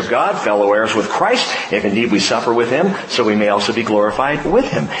 heirs of God, fellow heirs with Christ, if indeed we suffer with Him, so we may also be glorified with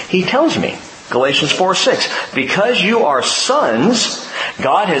Him. He tells me, Galatians 4:6, because you are sons,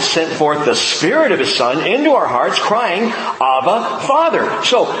 God has sent forth the Spirit of His Son into our hearts, crying, Abba, Father.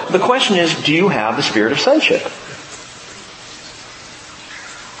 So, the question is, do you have the spirit of sonship?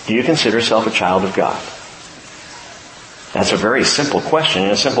 Do you consider yourself a child of God? That's a very simple question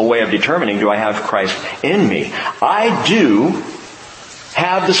and a simple way of determining, do I have Christ in me? I do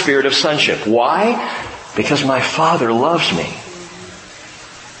have the spirit of sonship. Why? Because my Father loves me.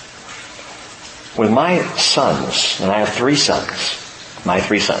 With my sons, and I have 3 sons, my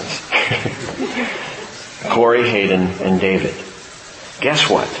 3 sons, Corey, Hayden, and David. Guess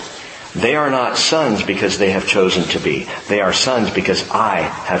what? They are not sons because they have chosen to be. They are sons because I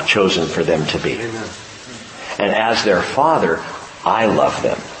have chosen for them to be. Amen. And as their father, I love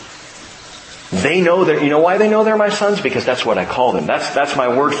them. They know that, you know why they know they're my sons? Because that's what I call them. That's my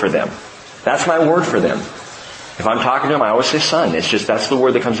word for them. That's my word for them. If I'm talking to them, I always say son. It's just, that's the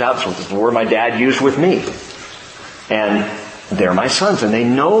word that comes out. So it's the word my dad used with me. And they're my sons. And they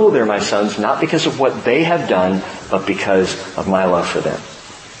know they're my sons, not because of what they have done, but because of my love for them.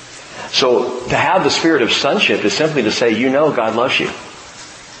 So to have the spirit of sonship is simply to say, God loves you.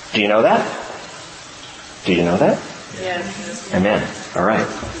 Do you know that? Do you know that? Yes. Amen. All right.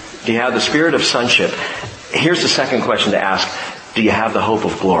 Do you have the spirit of sonship? Here's the second question to ask. Do you have the hope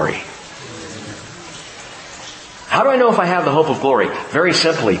of glory? How do I know if I have the hope of glory? Very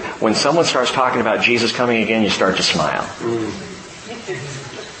simply, when someone starts talking about Jesus coming again, you start to smile.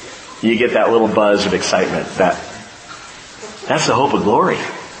 You get that little buzz of excitement. That's the hope of glory.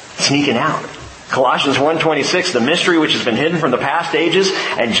 Sneaking out. Colossians 1:26, the mystery which has been hidden from the past ages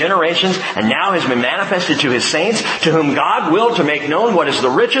and generations and now has been manifested to His saints, to whom God willed to make known what is the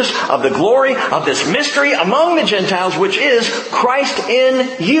riches of the glory of this mystery among the Gentiles, which is Christ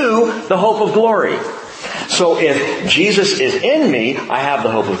in you, the hope of glory. So if Jesus is in me, I have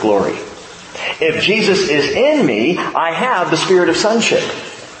the hope of glory. If Jesus is in me, I have the spirit of sonship.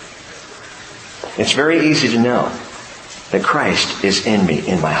 It's very easy to know that Christ is in me,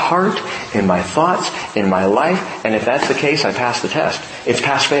 in my heart, in my thoughts, in my life. And if that's the case, I pass the test. It's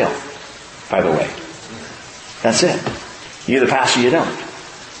pass-fail, by the way. That's it. You either pass or you don't.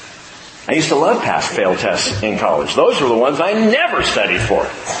 I used to love pass-fail tests in college. Those were the ones I never studied for.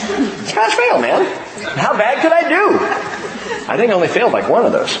 It's pass-fail, man. How bad could I do? I think I only failed like one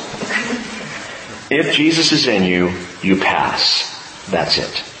of those. If Jesus is in you, you pass. That's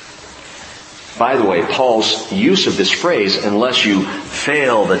it. By the way, Paul's use of this phrase, unless you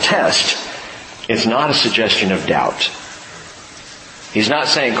fail the test, is not a suggestion of doubt. He's not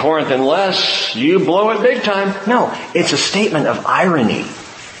saying, Corinth, unless you blow it big time. No, it's a statement of irony.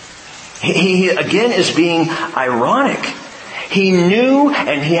 He again is being ironic. He knew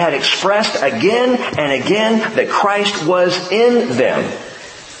and he had expressed again and again that Christ was in them.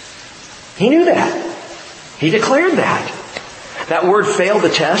 He knew that. He declared that. That word fail the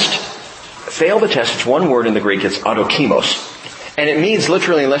test, it's one word in the Greek, it's autokimos. And it means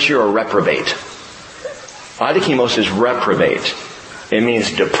literally unless you're a reprobate. Autokimos is reprobate. It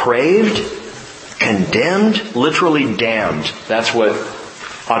means depraved, condemned, literally damned. That's what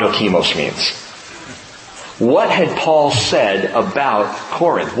autokimos means. What had Paul said about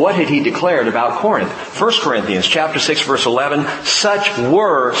Corinth? What had he declared about Corinth? 1 Corinthians chapter 6 verse 11, such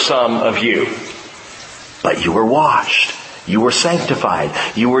were some of you. But you were washed. You were sanctified.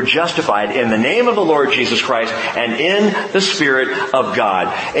 You were justified in the name of the Lord Jesus Christ and in the Spirit of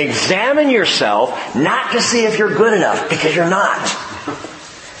God. Examine yourself, not to see if you're good enough, because you're not.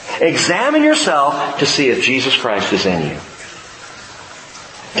 Examine yourself to see if Jesus Christ is in you.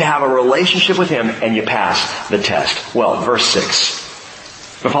 To have a relationship with Him, and you pass the test. Well, verse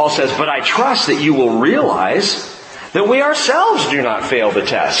 6. Paul says, but I trust that you will realize that we ourselves do not fail the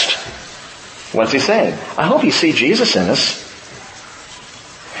test. What's he saying? I hope you see Jesus in us.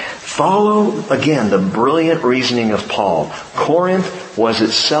 Follow, again, the brilliant reasoning of Paul. Corinth was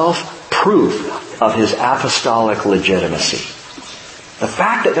itself proof of his apostolic legitimacy. The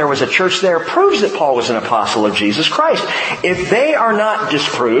fact that there was a church there proves that Paul was an apostle of Jesus Christ. If they are not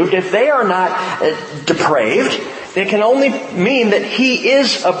disproved, if they are not depraved, it can only mean that he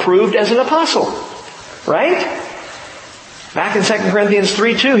is approved as an apostle. Right? Back in 2 Corinthians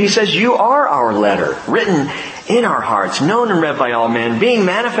 3:2, he says, you are our letter, written in our hearts, known and read by all men, being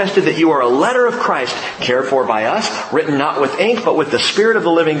manifested that you are a letter of Christ, cared for by us, written not with ink, but with the Spirit of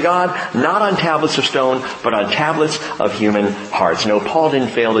the living God, not on tablets of stone, but on tablets of human hearts. No, Paul didn't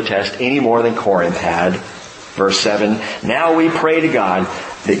fail the test any more than Corinth had. Verse 7, now we pray to God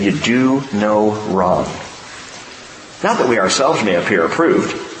that you do no wrong. Not that we ourselves may appear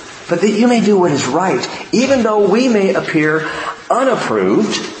approved, but that you may do what is right, even though we may appear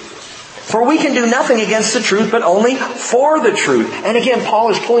unapproved. For we can do nothing against the truth, but only for the truth. And again,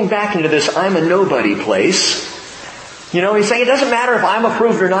 Paul is pulling back into this I'm a nobody place. You know, he's saying it doesn't matter if I'm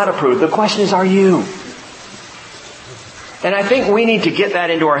approved or not approved. The question is, are you? And I think we need to get that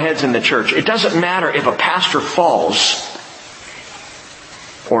into our heads in the church. It doesn't matter if a pastor falls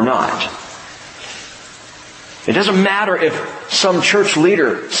or not. It doesn't matter if some church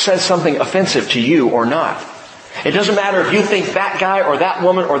leader says something offensive to you or not. It doesn't matter if you think that guy or that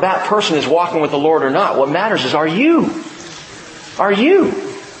woman or that person is walking with the Lord or not. What matters is, are you? Are you? You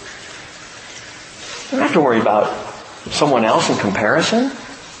don't have to worry about someone else in comparison.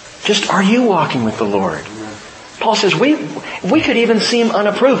 Just, are you walking with the Lord? Paul says, we could even seem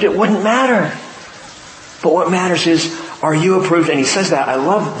unapproved. It wouldn't matter. But what matters is, are you approved? And he says that. I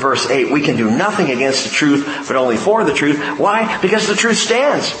love verse 8. We can do nothing against the truth, but only for the truth. Why? Because the truth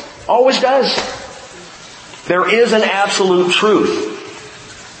stands. Always does. There is an absolute truth.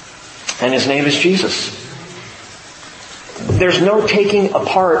 And His name is Jesus. There's no taking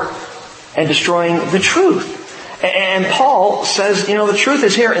apart and destroying the truth. And Paul says, you know, the truth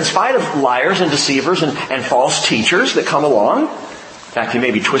is here in spite of liars and deceivers and false teachers that come along. In fact, he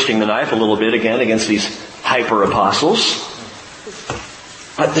may be twisting the knife a little bit again against these hyper-apostles.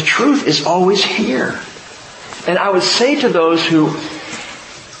 But the truth is always here. And I would say to those who,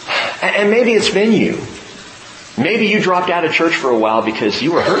 and maybe it's been you, maybe you dropped out of church for a while because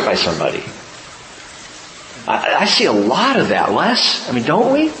you were hurt by somebody. I see a lot of that, Les. I mean,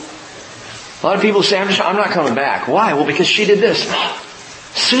 don't we? A lot of people say, I'm not coming back. Why? Well, because she did this.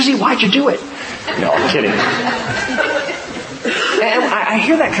 Susie, why'd you do it? No, I'm kidding. And I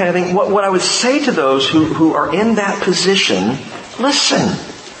hear that kind of thing. What I would say to those who are in that position, listen,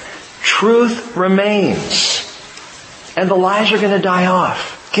 truth remains. And the lies are going to die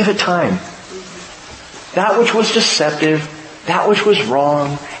off. Give it time. That which was deceptive, that which was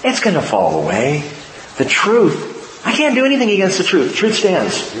wrong, it's going to fall away. The truth, I can't do anything against the truth. The truth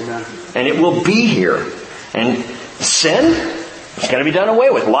stands. Amen. And it will be here. And sin, it's going to be done away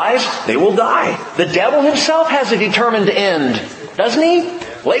with. Lies, they will die. The devil himself has a determined end. Doesn't he?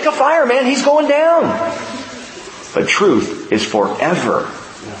 Lake of fire, man. He's going down. But truth is forever.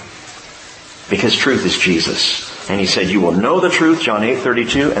 Because truth is Jesus. And He said, you will know the truth, John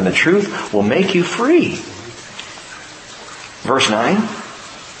 8:32, and the truth will make you free. Verse 9.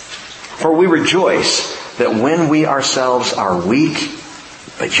 For we rejoice that when we ourselves are weak,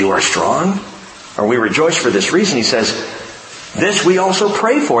 but you are strong. Or we rejoice for this reason. He says, this we also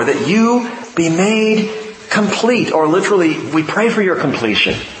pray for, that you be made complete. Or literally, we pray for your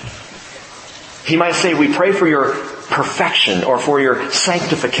completion. He might say, we pray for your perfection or for your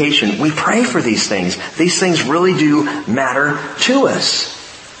sanctification. We pray for these things. These things really do matter to us.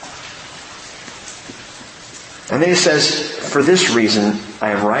 And then he says, for this reason,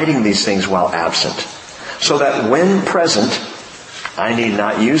 I am writing these things while absent, so that when present, I need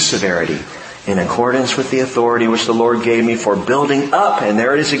not use severity, in accordance with the authority which the Lord gave me for building up, and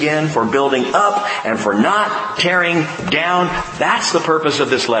there it is again, for building up and for not tearing down. That's the purpose of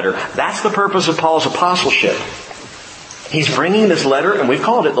this letter. That's the purpose of Paul's apostleship. He's bringing this letter, and we've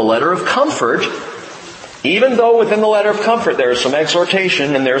called it the letter of comfort, even though within the letter of comfort there's some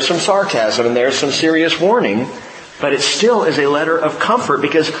exhortation and there's some sarcasm and there's some serious warning, but it still is a letter of comfort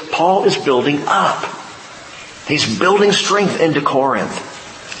because Paul is building up. He's building strength into Corinth.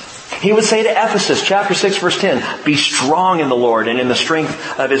 He would say to Ephesus, chapter 6, verse 10, be strong in the Lord and in the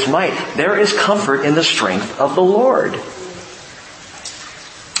strength of His might. There is comfort in the strength of the Lord.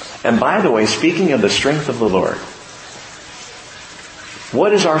 And by the way, speaking of the strength of the Lord,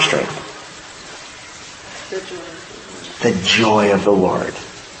 what is our strength? The joy of the Lord.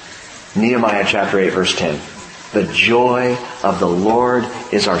 Nehemiah chapter 8, verse 10. The joy of the Lord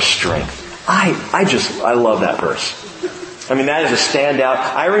is our strength. I love that verse. I mean, that is a standout.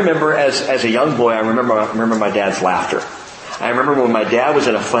 I remember as a young boy, I remember my dad's laughter. I remember when my dad was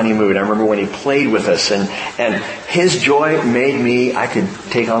in a funny mood. I remember when he played with us, and his joy made me, I could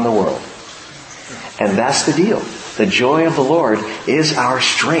take on the world. And that's the deal. The joy of the Lord is our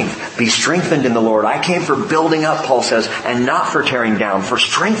strength. Be strengthened in the Lord. I came for building up, Paul says, and not for tearing down, for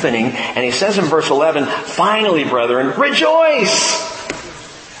strengthening. And he says in verse 11, finally, brethren, rejoice!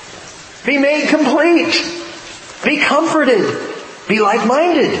 Be made complete. Be comforted. Be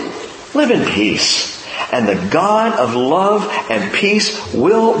like-minded. Live in peace. And the God of love and peace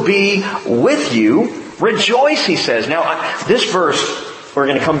will be with you. Rejoice, he says. Now, this verse, we're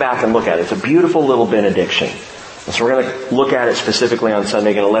going to come back and look at it. It's a beautiful little benediction. And so we're going to look at it specifically on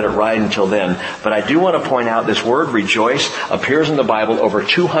Sunday. Going to let it ride until then. But I do want to point out this word rejoice appears in the Bible over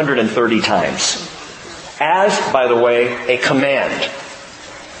 230 times. As, by the way, a command.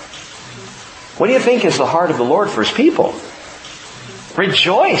 What do you think is the heart of the Lord for His people?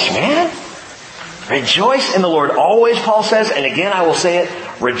 Rejoice, man. Rejoice in the Lord. Always, Paul says, and again I will say it,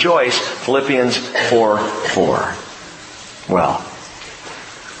 rejoice. Philippians 4:4. Well,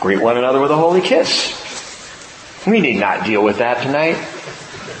 greet one another with a holy kiss. We need not deal with that tonight.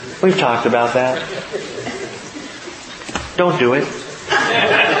 We've talked about that. Don't do it.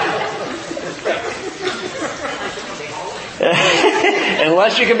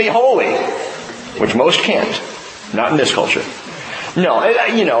 Unless you can be holy, which most can't. Not in this culture. No,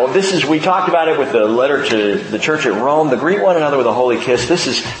 we talked about it with the letter to the church at Rome. The greet one another with a holy kiss. This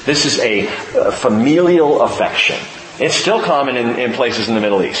is a familial affection. It's still common in places in the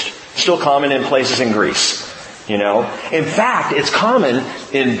Middle East. Still common in places in Greece. In fact, it's common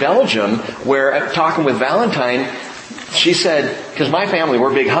in Belgium where, talking with Valentine, she said, because my family,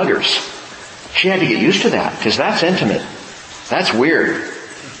 we're big huggers. She had to get used to that because that's intimate. That's weird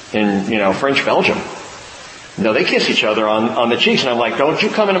in, French Belgium. No, they kiss each other on the cheeks. And I'm like, don't you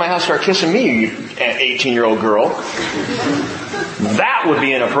come into my house and start kissing me, you 18-year-old girl. That would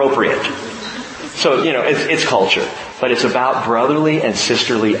be inappropriate. So, it's culture. But it's about brotherly and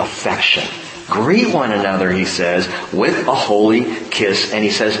sisterly affection. Greet one another, he says, with a holy kiss. And he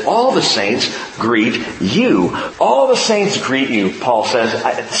says, all the saints greet you. All the saints greet you, Paul says.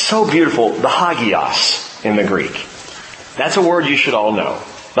 It's so beautiful. The hagios in the Greek. That's a word you should all know.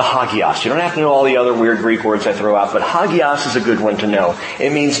 The hagios. You don't have to know all the other weird Greek words I throw out, but hagios is a good one to know.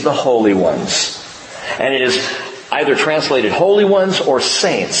 It means the holy ones. And it is either translated holy ones or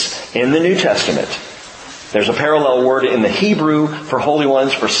saints in the New Testament. There's a parallel word in the Hebrew for holy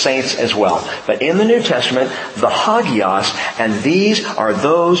ones, for saints as well. But in the New Testament, the hagios, and these are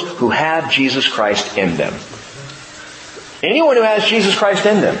those who have Jesus Christ in them. Anyone who has Jesus Christ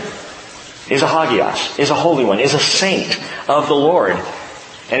in them is a hagios, is a holy one, is a saint of the Lord.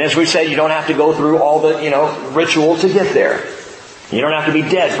 And as we said, you don't have to go through all the, ritual to get there. You don't have to be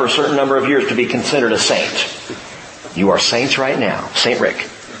dead for a certain number of years to be considered a saint. You are saints right now. Saint Rick.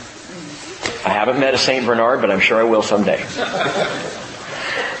 I haven't met a Saint Bernard, but I'm sure I will someday.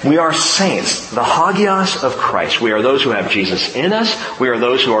 We are saints, the hagios of Christ. We are those who have Jesus in us. We are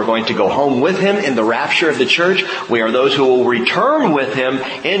those who are going to go home with Him in the rapture of the church. We are those who will return with Him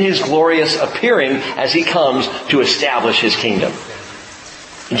in His glorious appearing as He comes to establish His kingdom.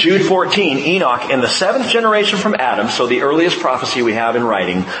 In Jude 14, Enoch, in the 7th generation from Adam, so the earliest prophecy we have in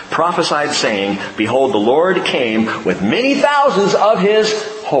writing, prophesied saying, behold, the Lord came with many thousands of His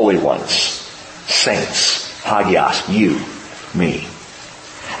holy ones. Saints, hagios, you, me.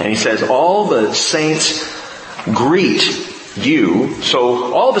 And he says, all the saints greet you.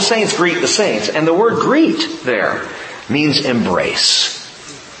 So all the saints greet the saints. And the word greet there means embrace.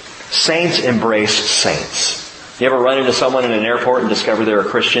 Saints embrace saints. You ever run into someone in an airport and discover they're a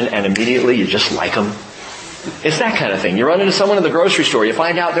Christian and immediately you just like them? It's that kind of thing. You run into someone in the grocery store, you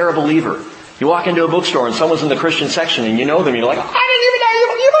find out they're a believer. You walk into a bookstore and someone's in the Christian section and you know them, you're like, I didn't even know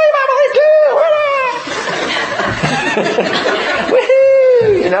you believe I believe too! Woohoo!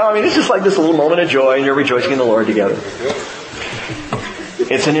 It's just like this little moment of joy and you're rejoicing in the Lord together.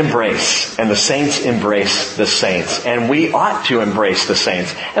 It's an embrace, and the saints embrace the saints, and we ought to embrace the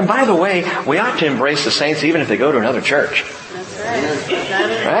saints. And by the way, we ought to embrace the saints even if they go to another church. That's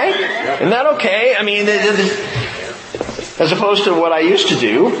right. Right? Isn't that okay? As opposed to what I used to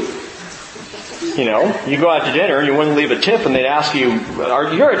do. You know, you go out to dinner and you wouldn't leave a tip and they'd ask you,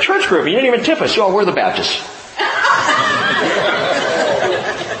 you're a church group and you didn't even tip us. Oh, we're the Baptists.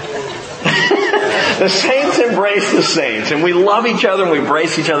 The saints embrace the saints, and we love each other and we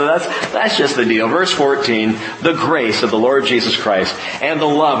embrace each other. That's just the deal. Verse 14, the grace of the Lord Jesus Christ and the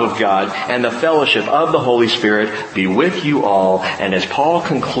love of God and the fellowship of the Holy Spirit be with you all. And as Paul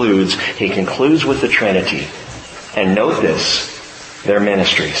concludes, he concludes with the Trinity. And note this, their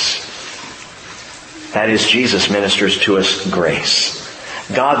ministries. That is, Jesus ministers to us grace.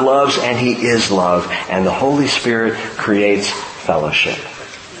 God loves and He is love, and the Holy Spirit creates fellowship.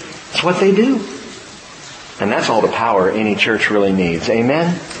 It's what they do. And that's all the power any church really needs.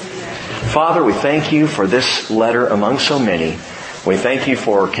 Amen? Father, we thank you for this letter among so many. We thank you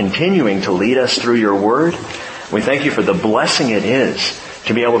for continuing to lead us through your word. We thank you for the blessing it is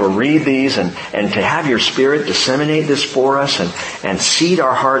to be able to read these and to have your Spirit disseminate this for us and seed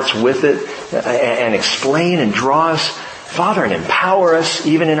our hearts with it and explain and draw us, Father, and empower us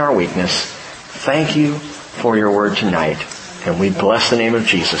even in our weakness. Thank you for your word tonight. And we bless the name of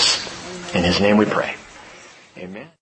Jesus. In His name we pray. Amen.